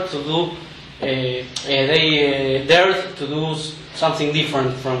deserved to do. They dared to do something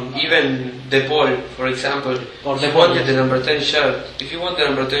different from even De Paul, for example. Or De Paul wanted the number 10 shirt. If you want the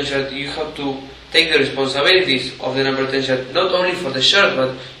number 10 shirt, you have to take the responsibilities of the number 10 shirt, not only for the shirt,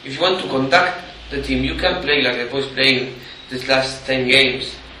 but if you want to conduct the team, you can't play like De Paul's playing these last 10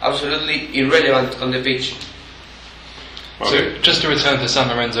 games. Absolutely irrelevant on the pitch. Okay. So just to return to San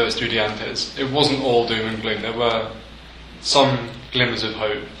Lorenzo Estudiantes, it wasn't all doom and gloom. There were some glimmers of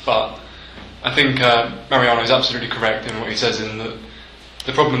hope, but I think Mariano is absolutely correct in what he says in that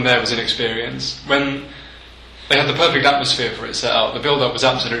the problem there was inexperience. When they had the perfect atmosphere for it set out, the build-up was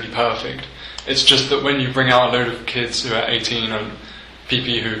absolutely perfect. It's just that when you bring out a load of kids who are 18 and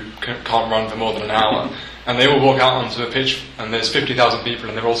PP who can't run for more than an hour, and they all walk out onto a pitch and there's 50,000 people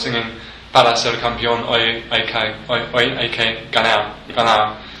and they're all singing Para ser campeón, hoy hay que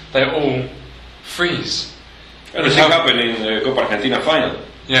ganar, they all freeze. And the same happened in the Copa Argentina final.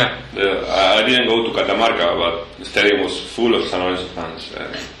 Yeah. I didn't go to Catamarca, but the stadium was full of San Lorenzo fans.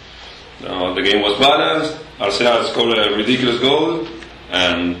 The game was balanced. Arsenal scored a ridiculous goal,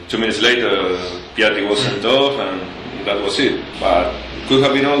 and 2 minutes later, Piatti was sent off, and that was it. But it could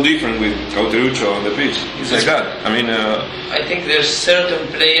have been all different with Cauteruccio on the pitch. It's like that. I mean, I think there's certain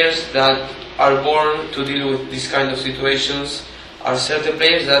players that are born to deal with these kind of situations. Are certain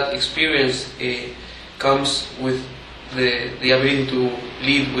players that experience comes with the ability to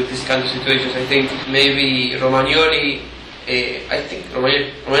lead with these kind of situations. I think maybe Romagnoli. I think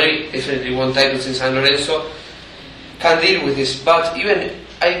Romagnoli definitely won titles in San Lorenzo. Can deal with this, but even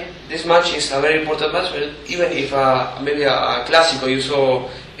this match is a very important match. But even if maybe a Clásico, you saw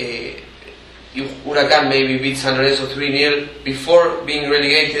Huracan maybe beat San Lorenzo 3-0 before being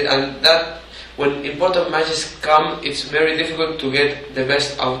relegated, and that when important matches come, it's very difficult to get the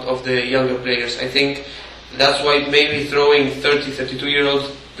best out of the younger players. I think that's why maybe throwing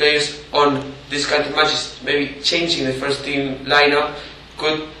 32-year-old players on this kind of matches, maybe changing the first team lineup,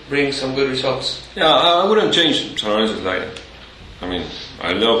 could bring some good results. yeah, I wouldn't change San Lorenzo's lineup. I mean,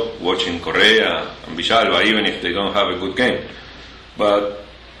 I love watching Correa and Villalba, even if they don't have a good game. But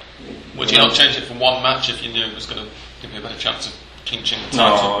Would you not change it for one match if you knew it was going to give you a better chance of clinching the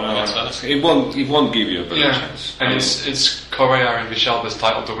title against Venice? It won't give you a better chance. And it's Correa and Villalba's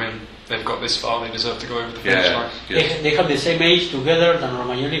title to win. They've got this far, they deserve to go over the finish line. Yes. They have the same age together than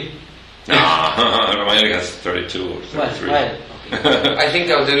Romagnoli. No, Romagnoli has 32 or 33. Well, okay. I think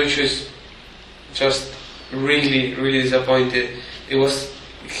Cauteruccio is just really, really disappointed. It was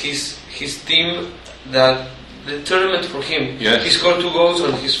his team that the tournament for him. Yes. He scored 2 goals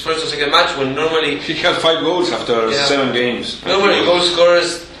on his first or second match when normally He had 5 goals after 7 games. normally goal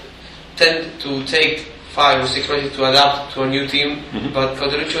scorers tend to take 5 or 6 matches to adapt to a new team, but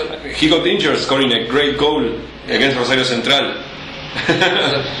Cauteruccio He got injured scoring a great goal against Rosario Central.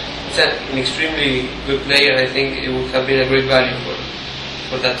 is an extremely good player. I think it would have been a great value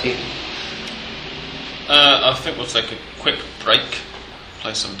for that team. I think we'll take a quick break,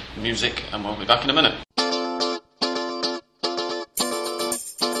 play some music, and we'll be back in a minute.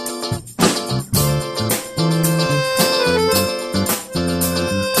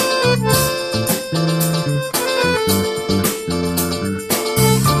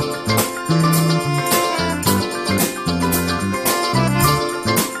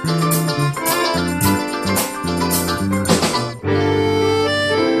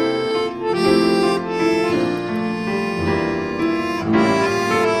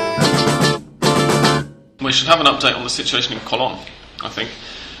 We should have an update on the situation in Colón, I think.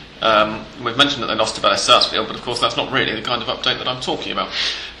 We've mentioned that they lost to Vélez Sarsfield, but of course that's not really the kind of update that I'm talking about,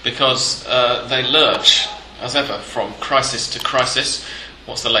 because they lurch, as ever, from crisis to crisis.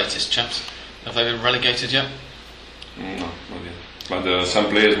 What's the latest, chaps? Have they been relegated yet? No, not yet. But some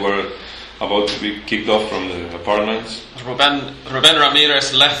players were about to be kicked off from the apartments. Ruben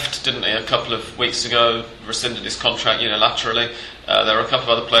Ramirez left, didn't he, a couple of weeks ago, rescinded his contract unilaterally. There were a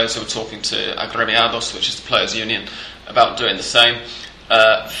couple of other players who were talking to Agremiados, which is the players' union, about doing the same.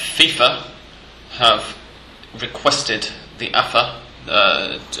 FIFA have requested the AFA,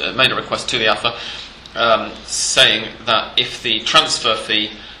 made a request to the AFA, saying that if the transfer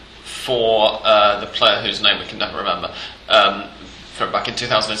fee for the player whose name we can never remember, from back in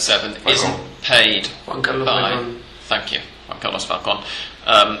 2007, isn't paid Juan Carlos by... Falcón. Thank you, Juan Carlos Falcón.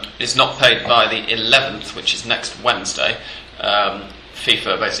 Is not paid by the 11th, which is next Wednesday. FIFA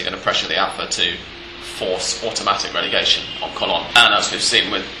are basically going to pressure the AFA to force automatic relegation on Colón. And as we've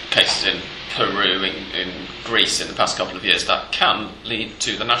seen with cases in Peru, in Greece in the past couple of years, that can lead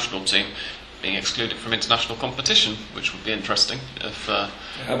to the national team being excluded from international competition, which would be interesting if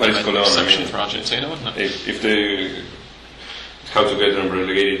but it's Colón, exception for Argentina, wouldn't it? If they how to get them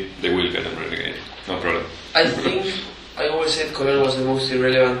relegated, they will get them relegated. No problem. I think I always said Colón was the most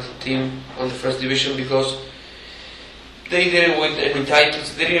irrelevant team on the first division because they didn't win any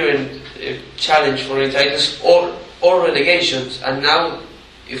titles, they didn't even challenge for any titles or relegations, and now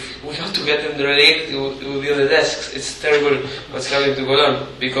if we have to get them relegated, it will be on the desks. It's terrible what's happening to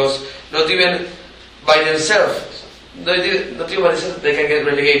Colón because not even by themselves not even themselves they can get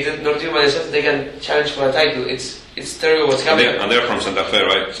relegated, not even themselves they can challenge for a title. It's terrible what's happening. And they're from Santa Fe,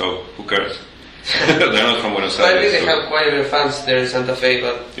 right? So who cares? They're not from Buenos I Aires. think they have quite a bit of fans there in Santa Fe,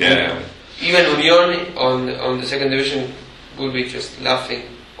 but Yeah. even Union on the second division will be just laughing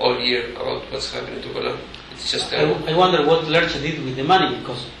all year about what's happening to Colón. It's just terrible. I wonder what Lerche did with the money,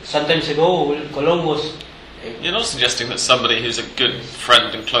 because some times ago Colón was. You're not suggesting that somebody who's a good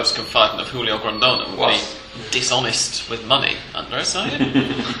friend and close confidant of Julio Grondona would be dishonest with money, Andres, are you?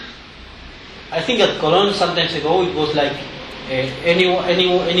 I think at Colón sometimes ago it was like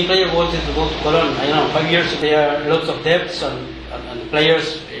any player wanted to go to Colón. I don't know, 5 years there are lots of debts and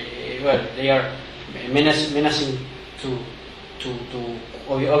players, they are menacing to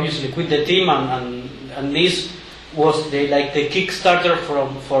obviously quit the team, and this was the Kickstarter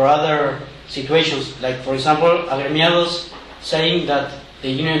for other situations. Like for example, Agremiados saying that the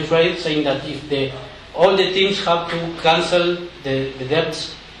union trade saying that if all the teams have to cancel the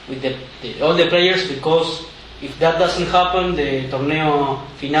debts with all the players, because if that doesn't happen, the Torneo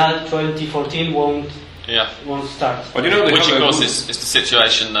Final 2014 won't start. But you know, which of course is the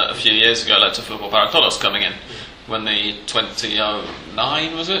situation that a few years ago led to Football Baratolos coming in, when the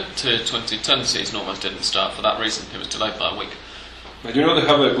 2009 was it to 2010 season almost didn't start for that reason. It was delayed by a week. But you know, they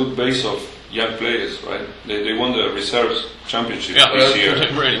have a good base of young players, right? They won the reserves championship Yeah, this year, they're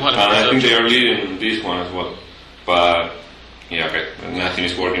doing really well in and I reserves. think they are leading this one as well. But yeah, okay, nothing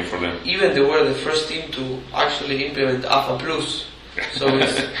is working for them. Even they were the first team to actually implement AFA Plus. So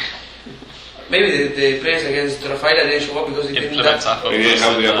it's, maybe the players against Rafaela didn't show up because they didn't Implements have AFA They didn't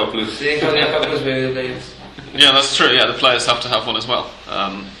have the Plus. AFA Plus. they didn't have the AFA Plus. Maybe the players. Yeah, that's true. Yeah, the players have to have one as well.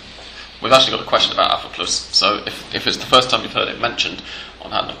 We've actually got a question about AFA Plus. So if it's the first time you've heard it mentioned on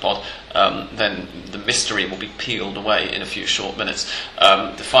Handlepod, then the mystery will be peeled away in a few short minutes.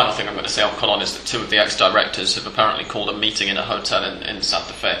 The final thing I'm going to say on Colón is that two of the ex-directors have apparently called a meeting in a hotel in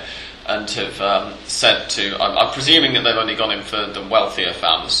Santa Fe and have said to... I'm presuming that they've only gone in for the wealthier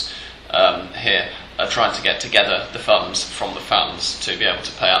fans here, trying to get together the funds from the fans to be able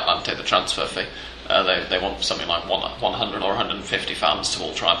to pay Atlante the transfer fee. They want something like 100 or 150 fans to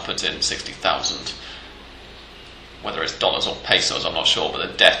all try and put in 60,000. Whether it's dollars or pesos, I'm not sure, but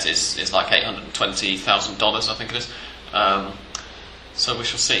the debt is like $820,000, I think it is. So we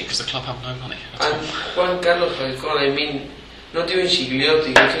shall see, because the club have no money at all. And Juan Carlos Falcón, I mean, not even Gigliotti,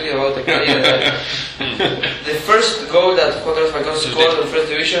 we're talking about a player that the first goal that Juan Carlos Falcón scored in first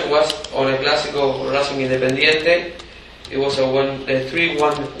division was on a Clásico Racing Independiente. It was a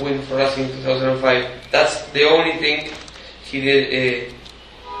 3-1 win for Racing in 2005. That's the only thing he did,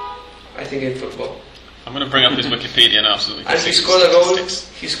 I think, in football. I'm going to bring up his Wikipedia now so that we can And see he the scored a goal.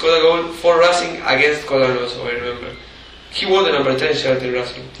 statistics. He scored a goal for Racing against Colón also, I remember. He wore the number 10 shirt in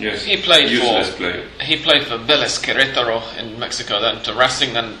Racing. Yes, He played useless player. He played for Vélez Querétaro in Mexico, then to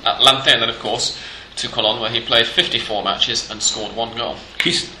Racing, then Atlante, and then of course to Colón, where he played 54 matches and scored 1 goal.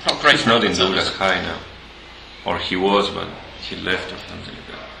 He's great not in records, Douglas High now, or he was, but he left or something like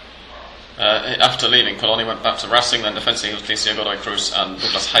that. After leaving Colón, he went back to Racing, then Defensa y Justicia, Godoy Cruz, and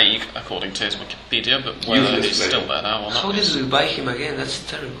Douglas Haig, according to his Wikipedia. But whether Useless he's player. still there now or not, How did we buy him again? That's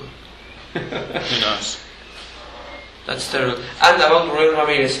terrible. who knows? That's terrible. And about Roy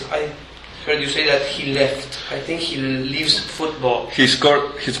Ramirez, I heard you say that he left. I think he leaves football He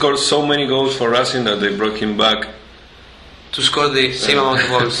scored so many goals for Racing that they brought him back to score the same amount of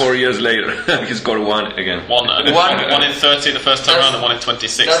goals. 4 years later. He scored 1 again. One in 30 the first time round, and 1 in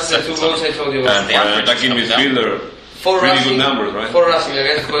 26 That's the the 2 second goals time. I told you And about. for an average attacking is coming midfielder, For pretty Racing, good numbers, right? For Racing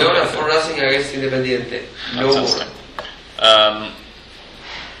against Colón and for Racing against Independiente. No Fantastic. more.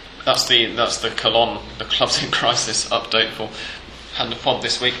 That's the Colón, the clubs in crisis update for Handlepod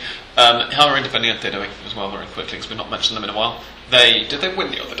this week. How are Independiente doing as well, very quickly, because we've not mentioned them in a while. Did they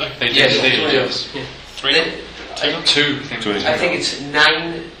win the other day? They Yes, did. yes. 3-0? Then, Two. I think it's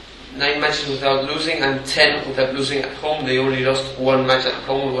 9 matches without losing and 10 without losing at home. They only lost 1 match at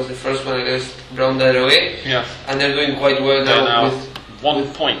home. It was the first one against Brown Daroe. Yeah. And they're doing quite well They're now now with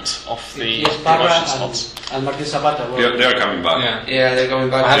 1 point off the Yes, Parra promotion spots. and Martin Zapata. They are coming back. Yeah. yeah, they're coming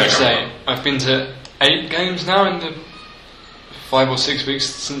back. I have Yeah. to say, I've been to 8 games now in the 5 or 6 weeks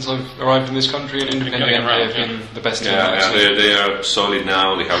since I've arrived in this country, and getting Independiente around, have been the best team. Yeah, actually. they are solid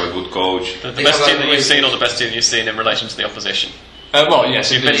now. They have a good coach. The They best have team a that you've great- seen, or the best team you've seen in relation to the opposition? Well,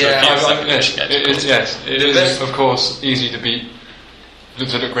 yes, You've been indeed. to a few I've- second yes, division games, it of is. course. Yes, it The is. best- Of course, easy to beat.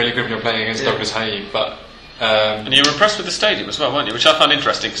 To look really good when you're playing against Yeah. Douglas Haig, but. And you were impressed with the stadium as well, weren't you? Which I found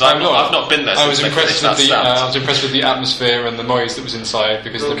interesting, because I've not been there I since was they impressed finished with that the. stand. I was impressed with the atmosphere and the noise that was inside,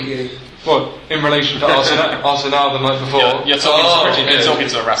 because No the kidding. Well, in relation to Arsenal the night before. You're talking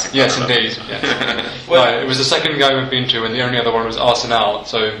to a Racing. Yes, indeed. Yes. No, it was the second game I've been to, and the only other one was Arsenal.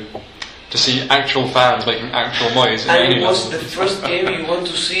 So to see actual fans making actual noise. And it was the first game you want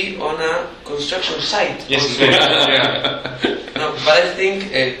to see on a construction site. Yes, yeah. No, but I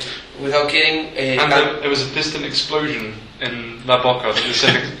think, without kidding, and there was a distant explosion in La Boca that was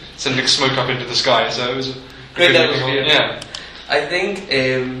sending smoke up into the sky. So it was a great good atmosphere. Yeah. I think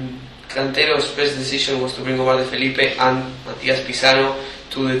Cantero's best decision was to bring over De Felipe and Matias Pizarro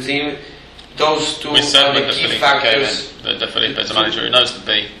to the team. Those two are the key factors. De Felipe is a manager who knows the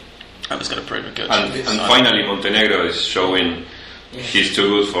B. And was going to prove it good. And finally, Montenegro is showing he's too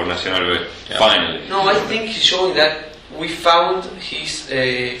good for Nacional B. Yeah. Finally. No, I think he's showing that we found his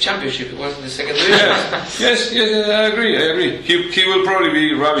championship. It was the second division. Yes, I agree. He will probably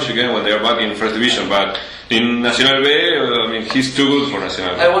be rubbish again when they are back in first division, but in Nacional B, he's too good for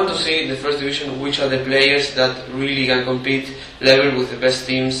Nacional B. I want to see in the first division which are the players that really can compete level with the best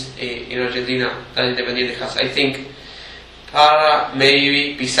teams in Argentina that Independiente has. I think Parra,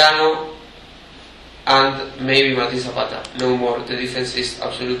 maybe Pisano, and maybe Matias Zapata. No more. The defense is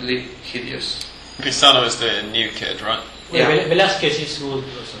absolutely hideous. Pisano is the new kid, right? Yeah, Velázquez is good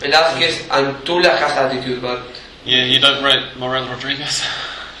also. Velázquez and Tula has attitude, but you don't rate Morel Rodriguez.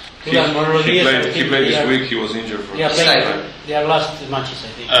 He played this week. He was injured for their last matches, I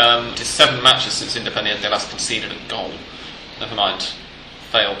think. It's 7 matches since Independiente last conceded a goal. Never mind.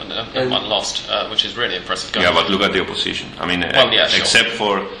 Failed and one lost, which is really impressive. Yeah, but look at the opposition. Sure. Except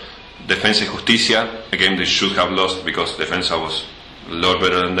for Defensa y Justicia, a game they should have lost because Defensa was a lot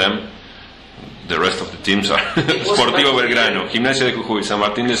better than them. The rest of the teams are Sportivo Belgrano, Gimnasia de Jujuy, San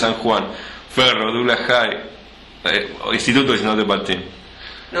Martín de San Juan, Ferro, Douglas High. Instituto is not a bad team.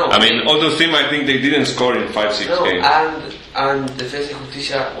 No, all those teams, I think they didn't score in 5-6 games. And Defensa y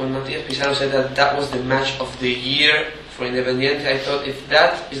Justicia, when Matias Pizarro said that was the match of the year for Independiente, I thought, if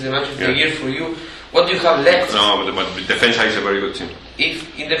that is the match of the year for you, what do you have left? No, but Defensa is a very good team.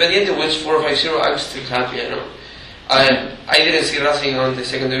 If Independiente wins 4-5-0, I'm still happy, I didn't see Racing on the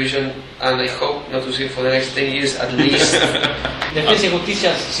second division, and I hope not to see it for the next 10 years at least. Defensa y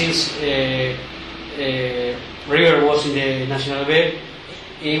Justicia, since River was in the Nacional B,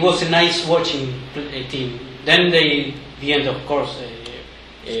 it was a nice watching team. Then they didn't, of course,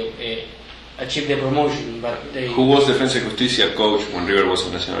 achieve the promotion, but Who was Defensa y Justicia coach when River was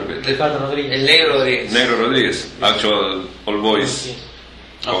in Nacional B? Ricardo Rodriguez. El Negro Rodriguez. Actual All Boys. Yes.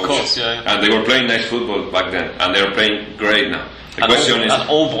 Of course, yeah. And they were playing nice football back then, and they are playing great now. The question is, and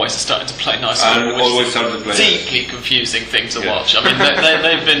All Boys are starting to play nice and football. Always started to play deeply confusing thing to watch.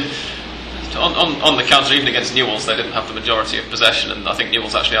 They've been on the counter, even against Newell's. They didn't have the majority of possession, and I think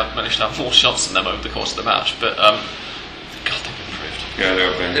Newell's actually managed to have 4 shots in them over the course of the match. But God, they've improved. Yeah, they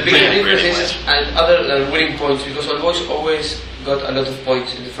are playing. The bigger difference is, and other than winning points, because All Boys always got a lot of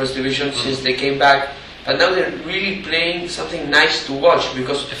points in the first division since they came back. But now they're really playing something nice to watch,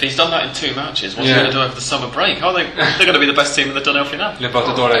 because if he's done that in 2 matches, what's he going to do over the summer break? How are they? They're going to be the best team in the Torneo Final.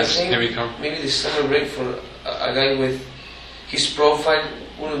 Libertadores, here we come. Maybe the summer break for a guy with his profile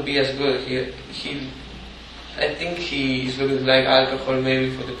wouldn't be as good. I think he is looking like alcohol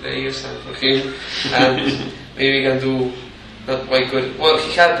maybe for the players and for him, and maybe he can do not quite good. Well,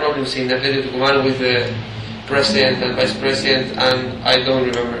 he had problems in Atlético Tucumán with the president and vice president, and I don't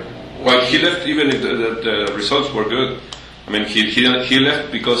remember. Well, he left even if the results were good. He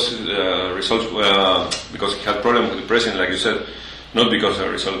left because results because he had problems with the president, like you said, not because the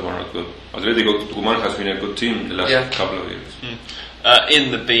results were not good. Atlético Tucumán has been a good team the last couple of years.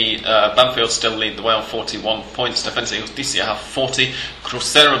 In the B, Banfield still lead the way on 41 points. Defensa y Justicia have 40.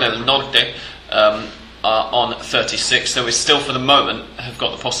 Crucero del Norte are on 36. So we still, for the moment, have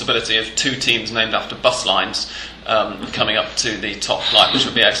got the possibility of 2 teams named after bus lines coming up to the top flight, which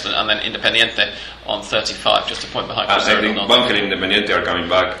would be excellent. And then Independiente on 35, just a point behind Crucero. I think Banfield and Independiente are coming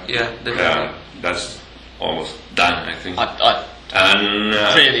back. Yeah, definitely. That's almost done, I think.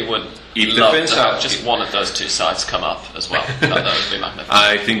 I really would love to have just one of those 2 sides come up as well. That would be magnificent.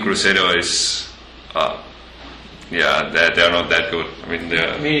 I think Crucero is... they're not that good.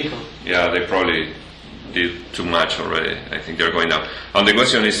 Miracle. Yeah, they probably did too much already. I think they're going down. And the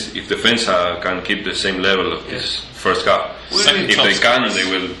question is if Defensa can keep the same level of this first half. If they can, they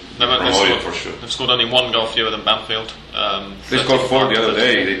will promote it for sure. They've scored only 1 goal fewer than Banfield. They scored 4 the other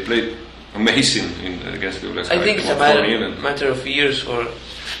day. They played amazing against the Black Sky. I think it's a matter of years for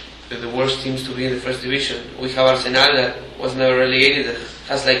the worst teams to be in the first division. We have Arsenal that was never relegated, that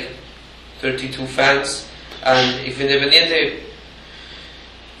has like 32 fans, and if Independiente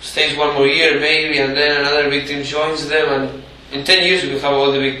stays 1 more year maybe, and then another big team joins them, and In 10 years, we will have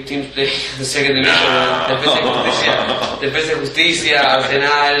all the big teams playing the second division. Defensa y Justicia,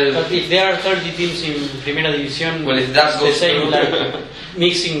 Arsenal. But if there are 30 teams in Primera División, Well, if that it's the goes same, through. like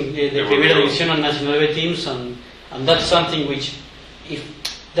mixing the Primera División and National B teams, and that's something which, if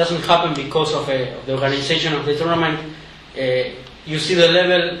doesn't happen because of the organization of the tournament, you see the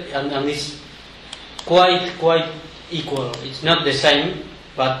level and it's quite equal. It's not the same,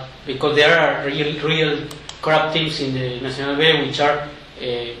 but because there are real crap teams in the Nacional B which are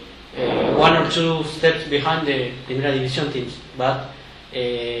one or two steps behind the Primera División teams. But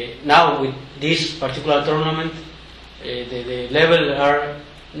now with this particular tournament, the level are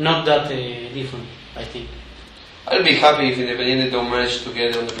not that different, I think. I'll be happy if Independiente don't manage to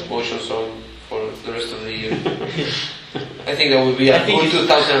get on the promotion zone for the rest of the year. I think that would be a good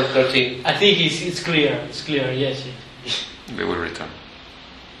 2013. I think it's clear. It's clear. Yes. They will return.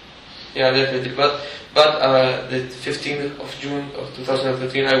 Yeah, definitely. But the 15th of June of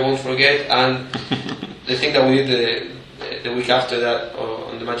 2013, I won't forget. And the thing that we did the week after that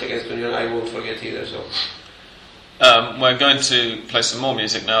on the match against Union, I won't forget either. So. We're going to play some more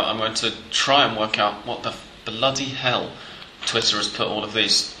music now. I'm going to try and work out what the bloody hell Twitter has put all of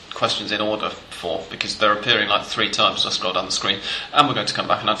these questions in order for, because they're appearing like 3 times as I scroll down the screen, and we're going to come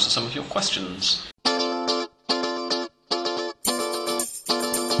back and answer some of your questions.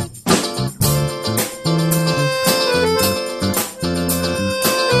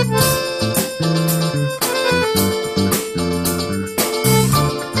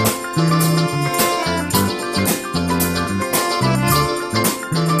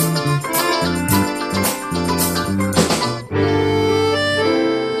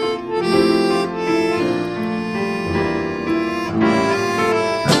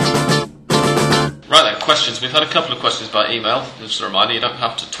 Questions. We've had a couple of questions by email. Just a reminder, you don't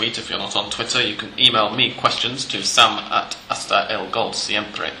have to tweet if you're not on Twitter. You can email me questions to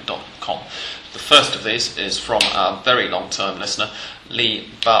sam@hastaelgolsiempre.com. The first of these is from our very long-term listener, Lee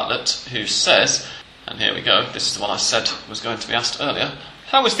Bartlett, who says, and here we go, this is the one I said was going to be asked earlier,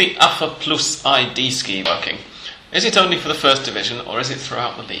 how is the AFA Plus ID scheme working? Is it only for the first division or is it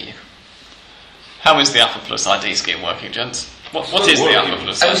throughout the league? How is the AFA Plus ID scheme working, gents? What is the AFA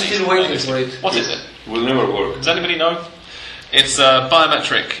Plus ID? I'm still waiting for it. What is it? Will never work. Does anybody know? It's a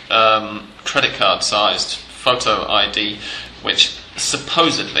biometric credit card sized photo ID which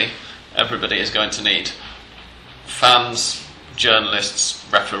supposedly everybody is going to need. Fans, journalists,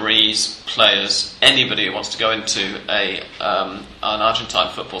 referees, players, anybody who wants to go into an Argentine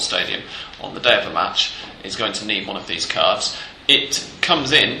football stadium on the day of a match is going to need one of these cards. It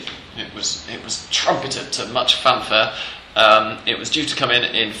comes in, it was trumpeted to much fanfare. It was due to come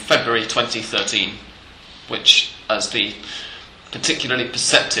in February 2013, which, as the particularly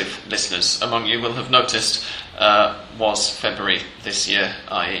perceptive listeners among you will have noticed, was February this year,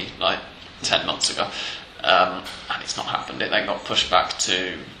 i.e. like 10 months ago. And it's not happened. It then got pushed back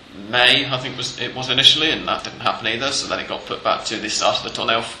to May, I think it was initially, and that didn't happen either, so then it got put back to the start of the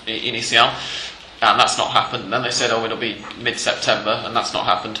Torneo Inicial, and that's not happened. And then they said, it'll be mid-September, and that's not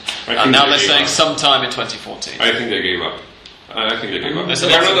happened. And now they're saying sometime in 2014. I think they gave up. There's a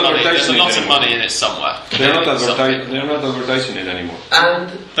lot of money in it somewhere. They're not advertising it anymore.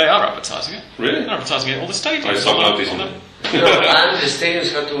 And they are advertising it. Really? They're advertising it all the stadiums. I stopped noticing it. and the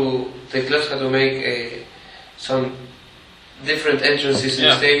stadiums the clubs had to make some different entrances in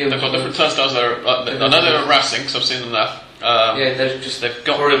the stadium. They've got different turnstiles. I know they're at Racing, because I've seen them there. They've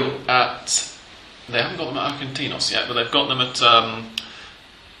got them at. They haven't got them at Argentinos yet, but they've got them at.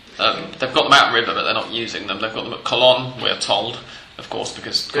 They've got them at River, but they're not using them. They've got them at Colón, we're told, of course,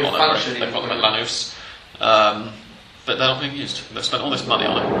 because Colón they've got them at Lanús, but they're not being used. They've spent all this money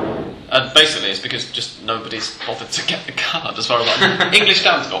on it, and basically it's because just nobody's bothered to get the card. As far as I know, English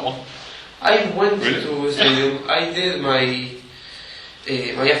Town's got one. I went to a stadium. I did my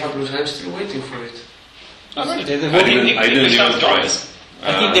AFA Plus, and I'm still waiting for it. Oh, really? I didn't even try it.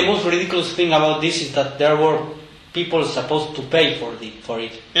 I think the most ridiculous thing about this is that there were people supposed to pay for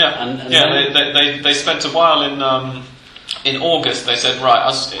it. Yeah, they spent a while in August. They said, right,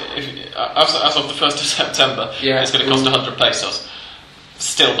 as of the 1st of September, it's going to cost 100 pesos.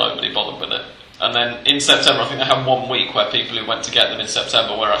 Still nobody bothered with it. And then in September, I think they had 1 week where people who went to get them in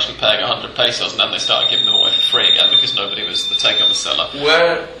September were actually paying 100 pesos, and then they started giving them away for free again because nobody was the takeover seller.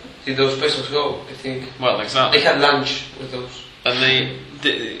 Where did those pesos go? I think. Well, exactly. They had lunch with those. And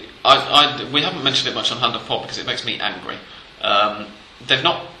we haven't mentioned it much on Hand of Pod because it makes me angry. They've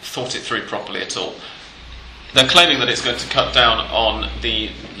not thought it through properly at all. They're claiming that it's going to cut down on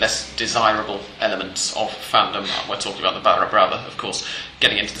the less desirable elements of fandom. We're talking about the Barra Brava, of course,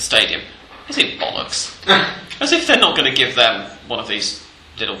 getting into the stadium. Is it bollocks? As if they're not going to give them one of these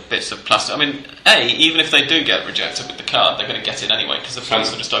little bits of plastic. I mean, even if they do get rejected with the card, they're going to get it anyway because the fans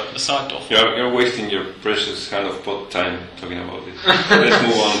will just open the side door for them. You're wasting your precious kind of pod time talking about this. Let's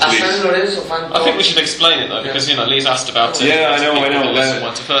move on, please. San Lorenzo fan I think we should explain it though, because Lee's asked about it. Yeah, I know.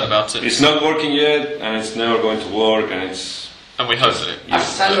 Want to have heard about it. It's not working yet, and it's never going to work, and we hope that it. A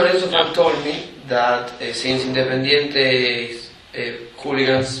San Lorenzo fan told me that since Independiente's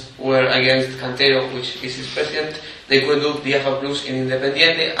hooligans were against Cantero, which is his president, they could do the AFA Plus in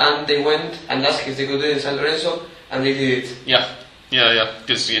Independiente, and they went and asked if they could do it in San Lorenzo, and they did it. Yeah,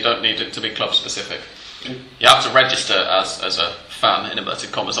 because you don't need it to be club specific. You have to register as a fan, in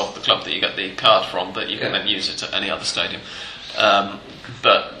inverted commas, of the club that you get the card from, but you can then use it at any other stadium.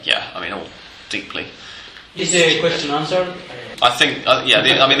 But yeah, I mean, all deeply. Is the question answered? I think,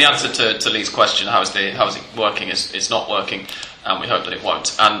 the answer to Lee's question, how is it working, is it's not working, and we hope that it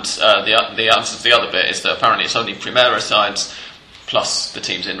won't. And the answer to the other bit is that apparently it's only Primera sides plus the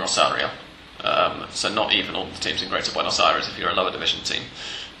teams in Rosario. So not even all the teams in Greater Buenos Aires. If you're a lower division team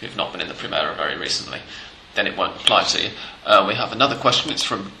who've not been in the Primera very recently, then it won't apply to you. We have another question. It's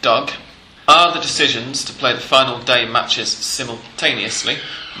from Doug. Are the decisions to play the final day matches simultaneously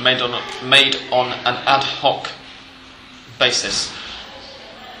made on an ad hoc basis?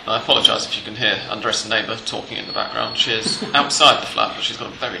 I apologise if you can hear Andres' neighbour talking in the background. She is outside the flat, but she's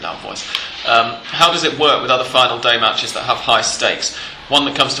got a very loud voice. How does it work with other final day matches that have high stakes? One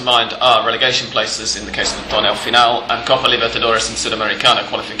that comes to mind are relegation places in the case of the Torneo Final and Copa Libertadores and Sudamericana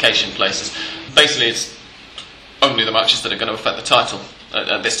qualification places. Basically, it's only the matches that are going to affect the title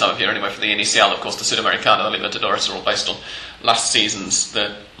at this time of year anyway. For the Inicial, of course, the Sudamericana, the Libertadores are all based on last season's,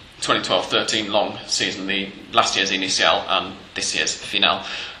 the 2012-13 long season, the last year's Inicial and this year's Final.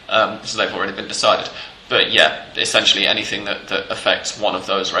 So they've already been decided. But yeah, essentially anything that affects one of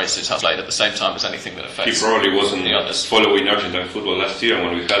those races has played at the same time as anything that affects he probably wasn't the others. Following Argentine football last year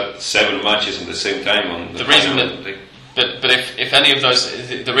when we had 7 matches at the same time on the reason final. But if any of those,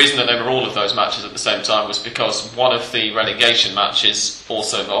 the reason that they were all of those matches at the same time was because one of the relegation matches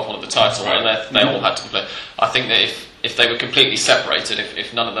also involved one of the title, right. And they all had to be played. I think that if they were completely separated,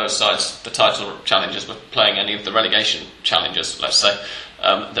 if none of those sides, the title challengers, were playing any of the relegation challengers, let's say,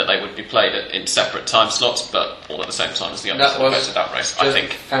 that they would be played in separate time slots, but all at the same time as the others affected that race. I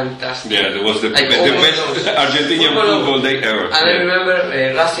think fantastic. Yeah, it was the best Argentinian football day ever. And I remember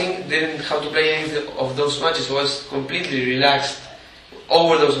Racing didn't have to play any of those matches. It was completely relaxed,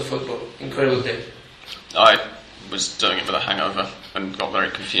 overdose of football. Incredible day. I was doing it with a hangover and got very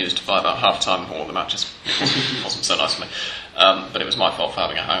confused by about half time of all the matches. It wasn't so nice for me, but it was my fault for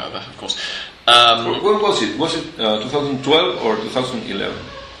having a hangover, of course. When was it? Was it 2012 or 2011?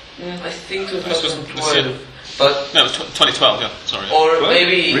 I think 2012. But no, it was 2012. Yeah, sorry. Or 12?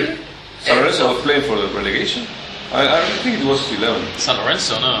 maybe Really? San Lorenzo was playing for the relegation. I think it was 11. San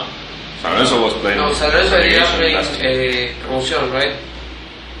Lorenzo, no. San Lorenzo was playing. No, San Lorenzo was playing promotion, right?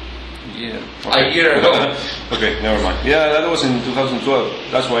 Yeah. Okay. A year ago. Okay, never mind. Yeah, that was in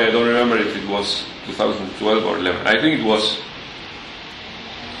 2012. That's why I don't remember if it was 2012 or 11. I think it was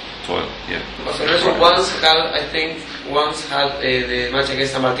 12. Yeah. San Lorenzo once had the match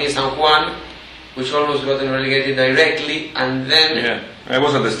against San Martín San Juan, which almost got relegated directly, and then. Yeah, I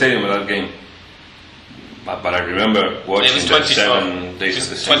was at the stadium at that game. But I remember watching the 7 days at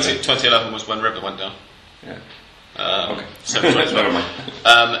the same time. 2011 was when River went down. Yeah. Okay. Never mind.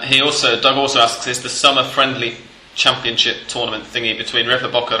 Doug also asks, is the summer friendly championship tournament thingy between River,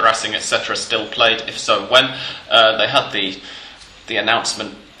 Boca, Racing, etc. still played? If so, when? They had the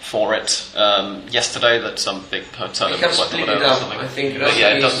announcement for it yesterday that some big hotel or something. I think but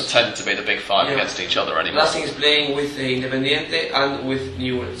yeah, it doesn't tend to be the big five against each other anymore. Racing is playing with Independiente and with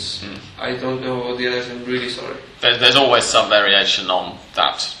Newell's. I don't know what the others. I'm really sorry. There's always some variation on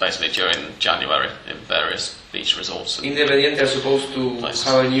that, basically during January in various beach resorts. Independiente are supposed to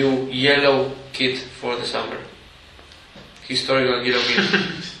have a new yellow kit for the summer. Historical yellow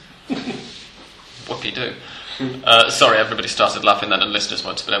kit. What do you do? Sorry, everybody started laughing then, and listeners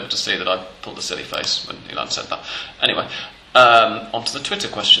won't have been able to see that I pulled a silly face when Ilan said that. Anyway, on to the Twitter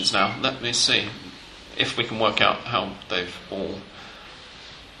questions now. Let me see if we can work out how they've all...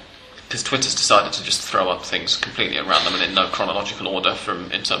 Because Twitter's decided to just throw up things completely at random and in no chronological order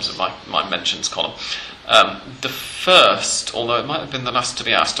in terms of my mentions column. The first, although it might have been the last to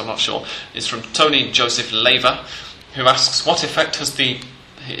be asked, I'm not sure, is from Tony Joseph Leva, who asks, what effect has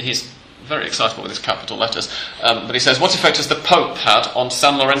he's very excitable with his capital letters, but he says, what effect has the Pope had on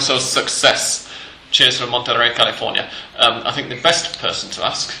San Lorenzo's success? Cheers from Monterrey, California. I think the best person to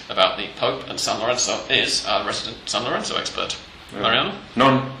ask about the Pope and San Lorenzo is our resident San Lorenzo expert. Mariano?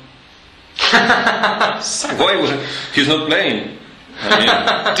 None. Why was he's not playing?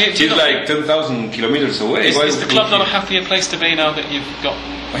 I mean, he's like 10,000 kilometers away. Is the club not a happier place to be now that you've got?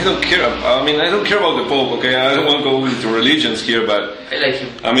 I don't care. I mean, I don't care about the Pope. Okay, I don't want to go into religions here, but I like him.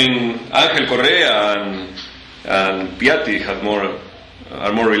 I mean, Ángel Correa and Piatti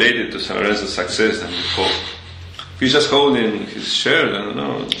are more related to San Lorenzo's success than the Pope. He's just holding his share. I don't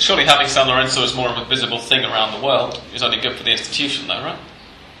know. Surely having San Lorenzo as more of a visible thing around the world is only good for the institution, though, right?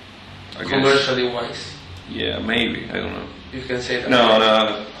 I guess. Commercially wise, Yeah, maybe. I don't know. you can say that.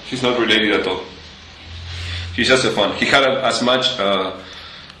 No, he's not related at all. He's just a fan. He had as much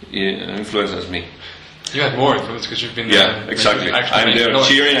influence as me. You had more influence because you've been Yeah, there. exactly. I'm there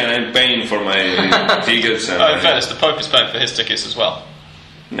cheering and I'm paying for my tickets. And In fairness, the Pope is paying for his tickets as well.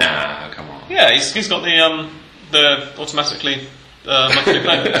 Nah, come on. Yeah, he's got the automatically monthly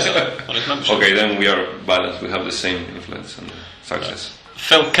payments on his membership. Okay, then we are balanced. We have the same influence and success.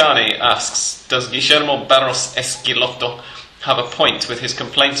 Phil Carney asks, does Guillermo Barros Esquilotto have a point with his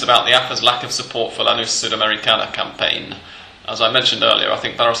complaints about the AFA's lack of support for Lanús Sudamericana campaign? As I mentioned earlier, I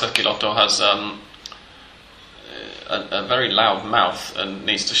think Barros Esquilotto has a very loud mouth and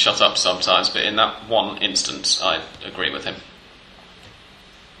needs to shut up sometimes, but in that one instance I agree with him.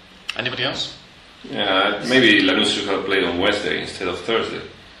 Anybody else? Yeah, maybe Lanús should have played on Wednesday instead of Thursday.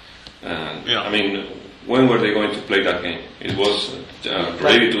 Yeah. I mean, when were they going to play that game? It was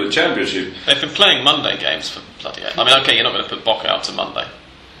related to the championship. They've been playing Monday games for bloody hell. I mean, okay, you're not going to put Boca out to Monday,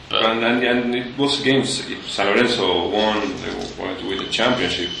 but And it was games. If San Lorenzo won, they were going to win the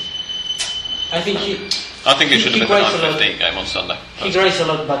championship. I think it should have been the 9:15 game on Sunday. he cries a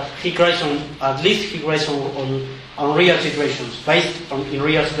lot, but he cries on, at least he cries on real situations, based on in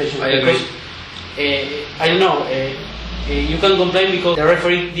real situations. I agree. Because I don't know, you can complain because the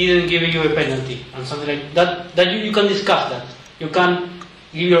referee didn't give you a penalty and something like that. That you can discuss that. You can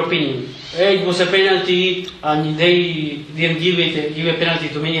give your opinion. It was a penalty and they didn't give a penalty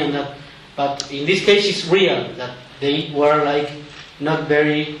to me and that. But in this case, it's real that they were like not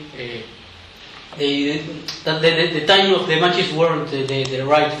very. That the time of the matches weren't the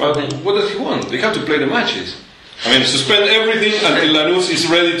right for But them. what does he want? They have to play the matches. I mean, suspend everything until Lanús is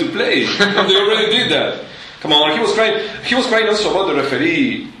ready to play. And they already did that. Come on, he was crying. He was crying also about the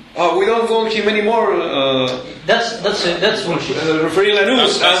referee. Oh, we don't want him anymore. That's bullshit. Referee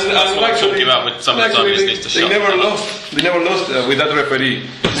Lanús. That's what I'm actually, talking about with some of the time he actually, needs to they shut never up. lost. They never lost with that referee.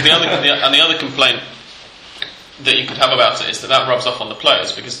 And the other complaint that you could have about it is that rubs off on the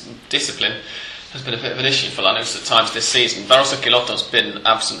players, because discipline has been a bit of an issue for Lanús at times this season. Barros Esquilotto's been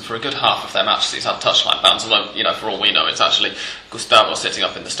absent for a good half of their matches. He's had touchline bans, although, for all we know, it's actually Gustavo sitting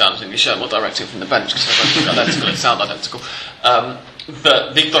up in the stands and Guillermo directing from the bench, because they both look identical and sound identical.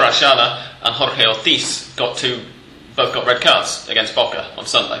 But Victor Achana and Jorge Ortiz both got red cards against Boca on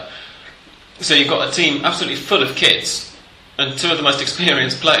Sunday. So you've got a team absolutely full of kids, and two of the most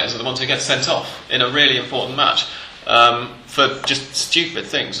experienced players are the ones who get sent off in a really important match. For just stupid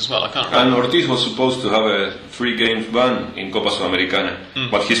things as well. I can't remember. And Ortiz was supposed to have a 3 games ban in Copa Sudamericana,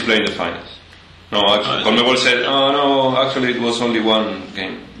 but he's playing the finals. No, actually, Conmebol said, oh no, actually it was only 1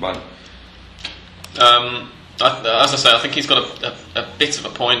 game ban. As I say, I think he's got a bit of a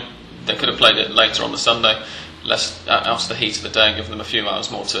point. They could have played it later on the Sunday, less out of the heat of the day, and given them a few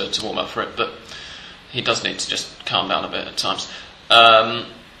hours more to warm up for it. But he does need to just calm down a bit at times.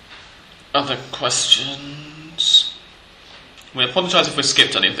 Other questions? We apologise if we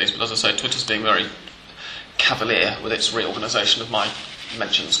skipped any of these, but as I say, Twitter's being very cavalier with its reorganisation of my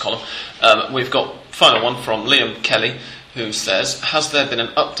mentions column. We've got final one from Liam Kelly, who says, has there been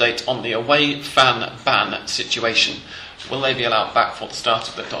an update on the away fan ban situation? Will they be allowed back for the start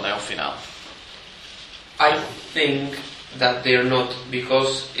of the Torneo Final? I think that they're not,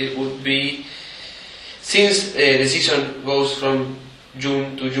 because it would be, since the season goes from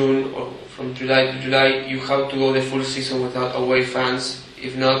June to June or from July to July, you have to go the full season without away fans.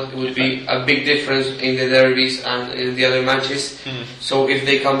 If not, it would be a big difference in the derbies and in the other matches. So if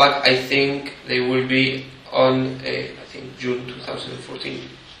they come back, I think they will be on June 2014.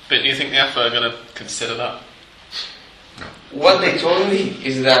 But do you think the AFA are going to consider that? What they told me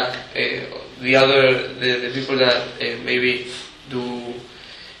is that the people that maybe do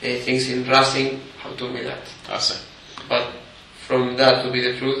things in Racing have told me that. I see. But from that to be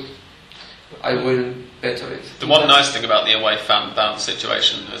the truth, I wouldn't bet on it. The one nice thing about the away fan ban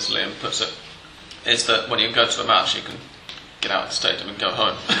situation, as Liam puts it, is that when you go to a match, you can get out of the stadium and go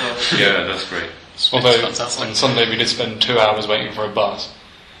home. Yeah, that's great. Although fantastic. on Sunday we did spend 2 hours waiting for a bus,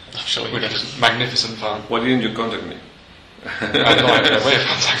 I'm sure you which did. was magnificent fun. Why didn't you contact me? I had no idea way of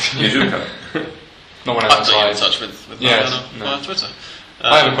contacting You you. should have. Not when I I was put you in outside. touch with Yes, Mariano no. via Twitter.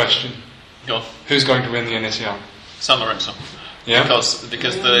 I have a question. Go on. Who's going to win the Inicial? San Lorenzo. Yeah? Because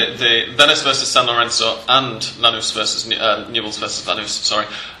the Venice versus San Lorenzo and Lanús versus Newell's versus Lanús,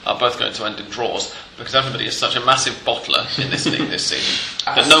 are both going to end in draws, because everybody is such a massive bottler in this league this season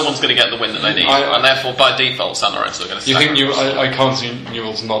that no one's going to get the win that they need, and therefore by default San Lorenzo are going to. You think I can't see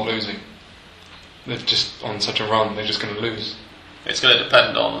Newell's not losing? They're just on such a run; they're just going to lose. It's going to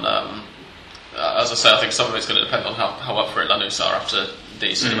depend on, as I say, I think some of it's going to depend on how up for it Lanús are after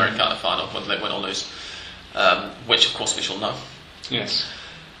the Sudamericana final, whether they win or lose, which of course we shall know. Yes.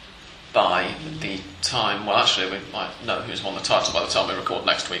 By the time, well, actually, we might know who's won the title by the time we record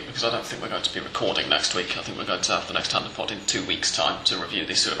next week, because I don't think we're going to be recording next week. I think we're going to have the next Hand of Pod in 2 weeks' time to review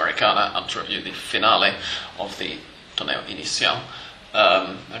the Sudamericana and to review the finale of the Torneo Inicial.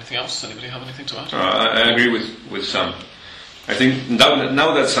 Anything else? Anybody have anything to add? I agree with Sam. I think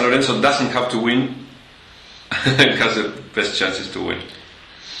now that San Lorenzo doesn't have to win, it has the best chances to win.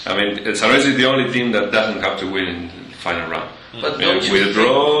 I mean, San Lorenzo is the only team that doesn't have to win in the final round. But with a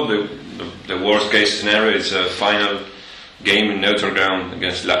draw, the worst case scenario is a final game in neutral ground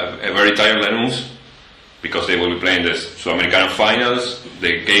against a very tired Lanús, because they will be playing the Sudamericana finals,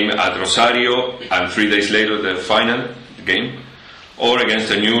 the game at Rosario, and 3 days later the final game, or against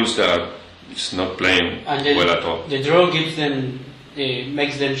the Newell's that is not playing well at all. The draw gives them,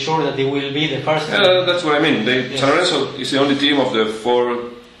 makes them sure that they will be the first. That's what I mean. San Lorenzo is the only team of the 4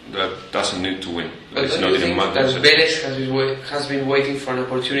 that doesn't need to win. But it's don't not you even think that Vélez has been waiting for an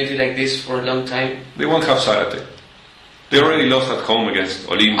opportunity like this for a long time? They won't have Zárate. They already lost at home against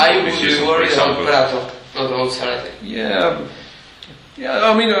Olimpo I this would season, be for worried about example. Prato, not about Zárate. Yeah.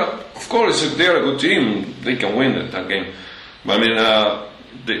 I mean, of course, if they're a good team, they can win that game. But I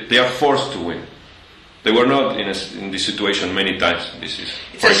mean, they are forced to win. They were not in this situation many times this season.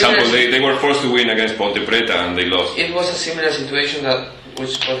 For example, they were forced to win against Ponte Preta and they lost. It was a similar situation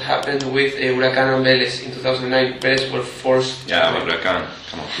which what happened with Huracán and Vélez in 2009. Vélez were forced. Yeah, but Huracán,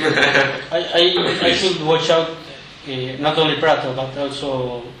 come on. I should watch out, not only Prato but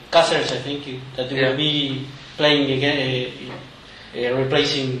also Cáceres. I think that they will be playing again,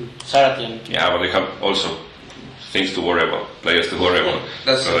 replacing Zárate. Yeah, but they have also things to worry about, players to worry about.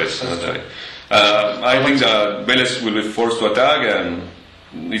 It's not that. I think that Vélez will be forced to attack,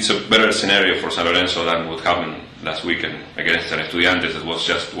 and it's a better scenario for San Lorenzo than what happened last weekend against an Estudiantes that was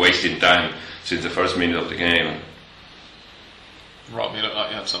just wasting time since the first minute of the game. Rob, you look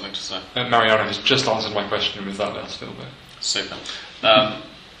like you had something to say. Mariano has just answered my question with that last little bit. Super. I'm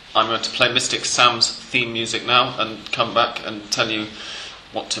going to play Mystic Sam's theme music now and come back and tell you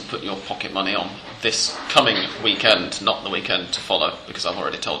what to put your pocket money on this coming weekend, not the weekend to follow, because I've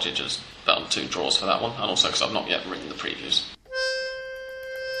already told you just bet on 2 draws for that one, and also because I've not yet written the previews.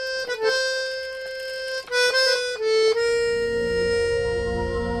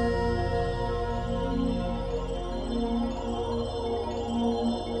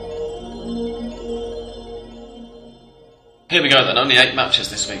 Here we go then, only 8 matches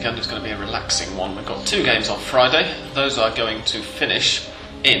this weekend. It's going to be a relaxing one. We've got 2 games on Friday. Those are going to finish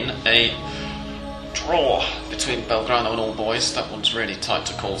in a draw between Belgrano and All Boys. That one's really tight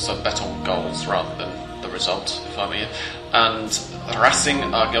to call, so bet on goals rather than the result, if I were you. And Racing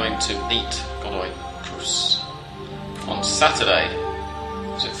are going to beat Godoy Cruz. On Saturday,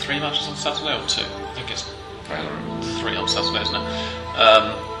 was it 3 matches on Saturday or 2? I think it's 3 on Saturday, isn't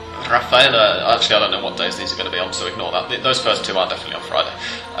it? Rafaela, actually I don't know what days these are going to be on, so ignore that. Those first 2 are definitely on Friday.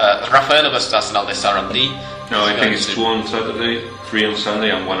 Rafaela versus Arsenal de Sarandí. No, I think it's 2 on Saturday, 3 on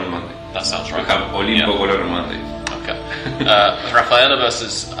Sunday and 1 on Monday. That sounds right. We have Olimpo Color on Monday. Okay. Rafaela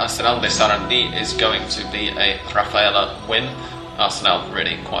versus Arsenal de Sarandí is going to be a Rafaela win. Arsenal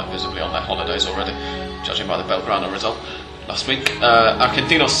really quite visibly on their holidays already, judging by the Belgrano result last week.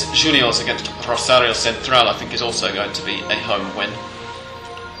 Argentinos Juniors against Rosario Central I think is also going to be a home win.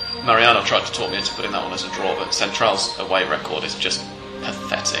 Mariano tried to talk me into putting that one as a draw, but Central's away record is just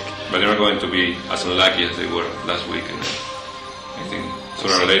pathetic. But they're not going to be as unlucky as they were last week, and I think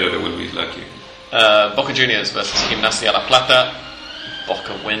sooner or later they will be lucky. Boca Juniors versus Gimnasia La Plata.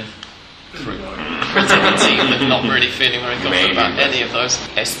 Boca win through creativity, but not really feeling very confident about any of those.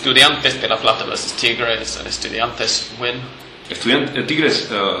 Estudiantes de La Plata versus Tigres, and Estudiantes win. Tigres'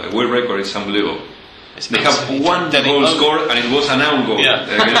 away record is unbelievable. They have 1 goal scored, and it was an own goal.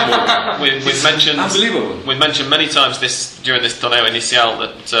 Yeah. We've mentioned unbelievable. We've mentioned many times during this Torneo Inicial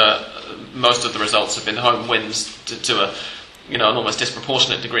that most of the results have been home wins to an almost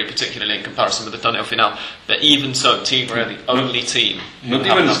disproportionate degree, particularly in comparison with the Torneo Final. But even so, Tigre are the only team who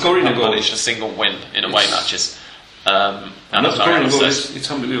haven't managed a single win in away matches. And as that's scoring Mariano a goal. says,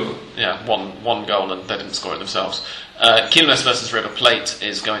 It's unbelievable. yeah, one goal and they didn't score it themselves. Quilmes versus River Plate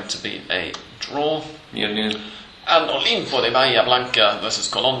is going to be a draw. Nil-nil. And Olimpo de Bahia Blanca versus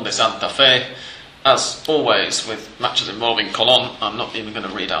Colón de Santa Fe. As always with matches involving Colón, I'm not even going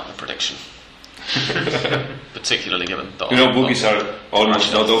to read out the prediction. Particularly given the Bookies are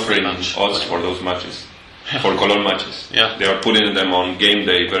almost not offering match. odds for those matches, for Colón matches. Yeah. They are putting them on game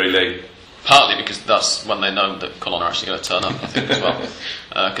day very late. Partly because that's when they know that Colón are actually going to turn up, I think, as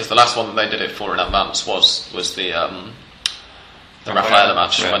well. Because the last one that they did it for in advance was the Rafaela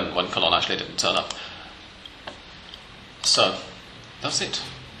match, yeah. when Colón actually didn't turn up. So, that's it.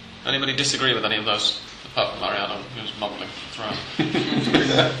 Anybody disagree with any of those? Apart from Mariano, who's mumbling throughout.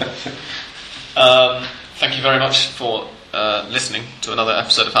 Thank you very much for listening to another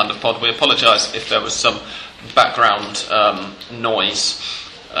episode of Hand of Pod. We apologise if there was some background noise.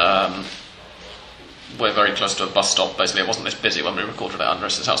 We're very close to a bus stop. Basically, it wasn't this busy when we recorded at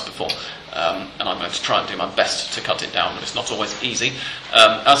Andres' house before, and I'm going to try and do my best to cut it down, but it's not always easy.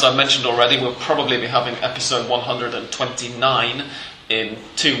 As I mentioned already, we'll probably be having episode 129 in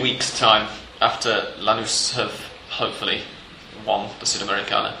 2 weeks' time, after Lanús have hopefully won the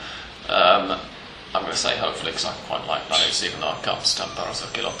Sudamericana. I'm going to say hopefully because I quite like Lanús, even though I can't stand Barroso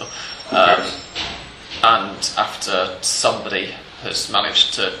Quilotto. And after somebody has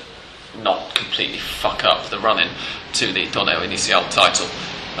managed to not completely fuck up the run-in to the Torneo Inicial title,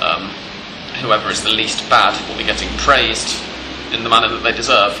 whoever is the least bad will be getting praised in the manner that they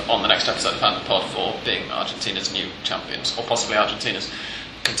deserve on the next episode of Hand of Pod for being Argentina's new champions, or possibly Argentina's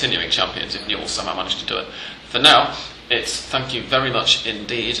continuing champions if Newell's somehow managed to do it. For now, it's thank you very much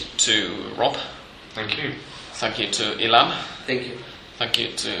indeed to Rob. Thank you. Thank you to Ilan. Thank you. Thank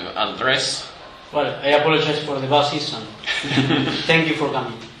you to Andres. Well, I apologize for the buses and thank you for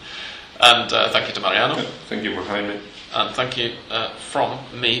coming. And thank you to Mariano. Thank you for having me. And thank you from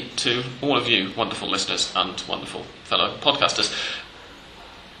me to all of you wonderful listeners and wonderful fellow podcasters.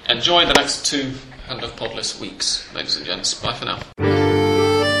 Enjoy the next 2 Hand of Podless weeks, ladies and gents. Bye for now.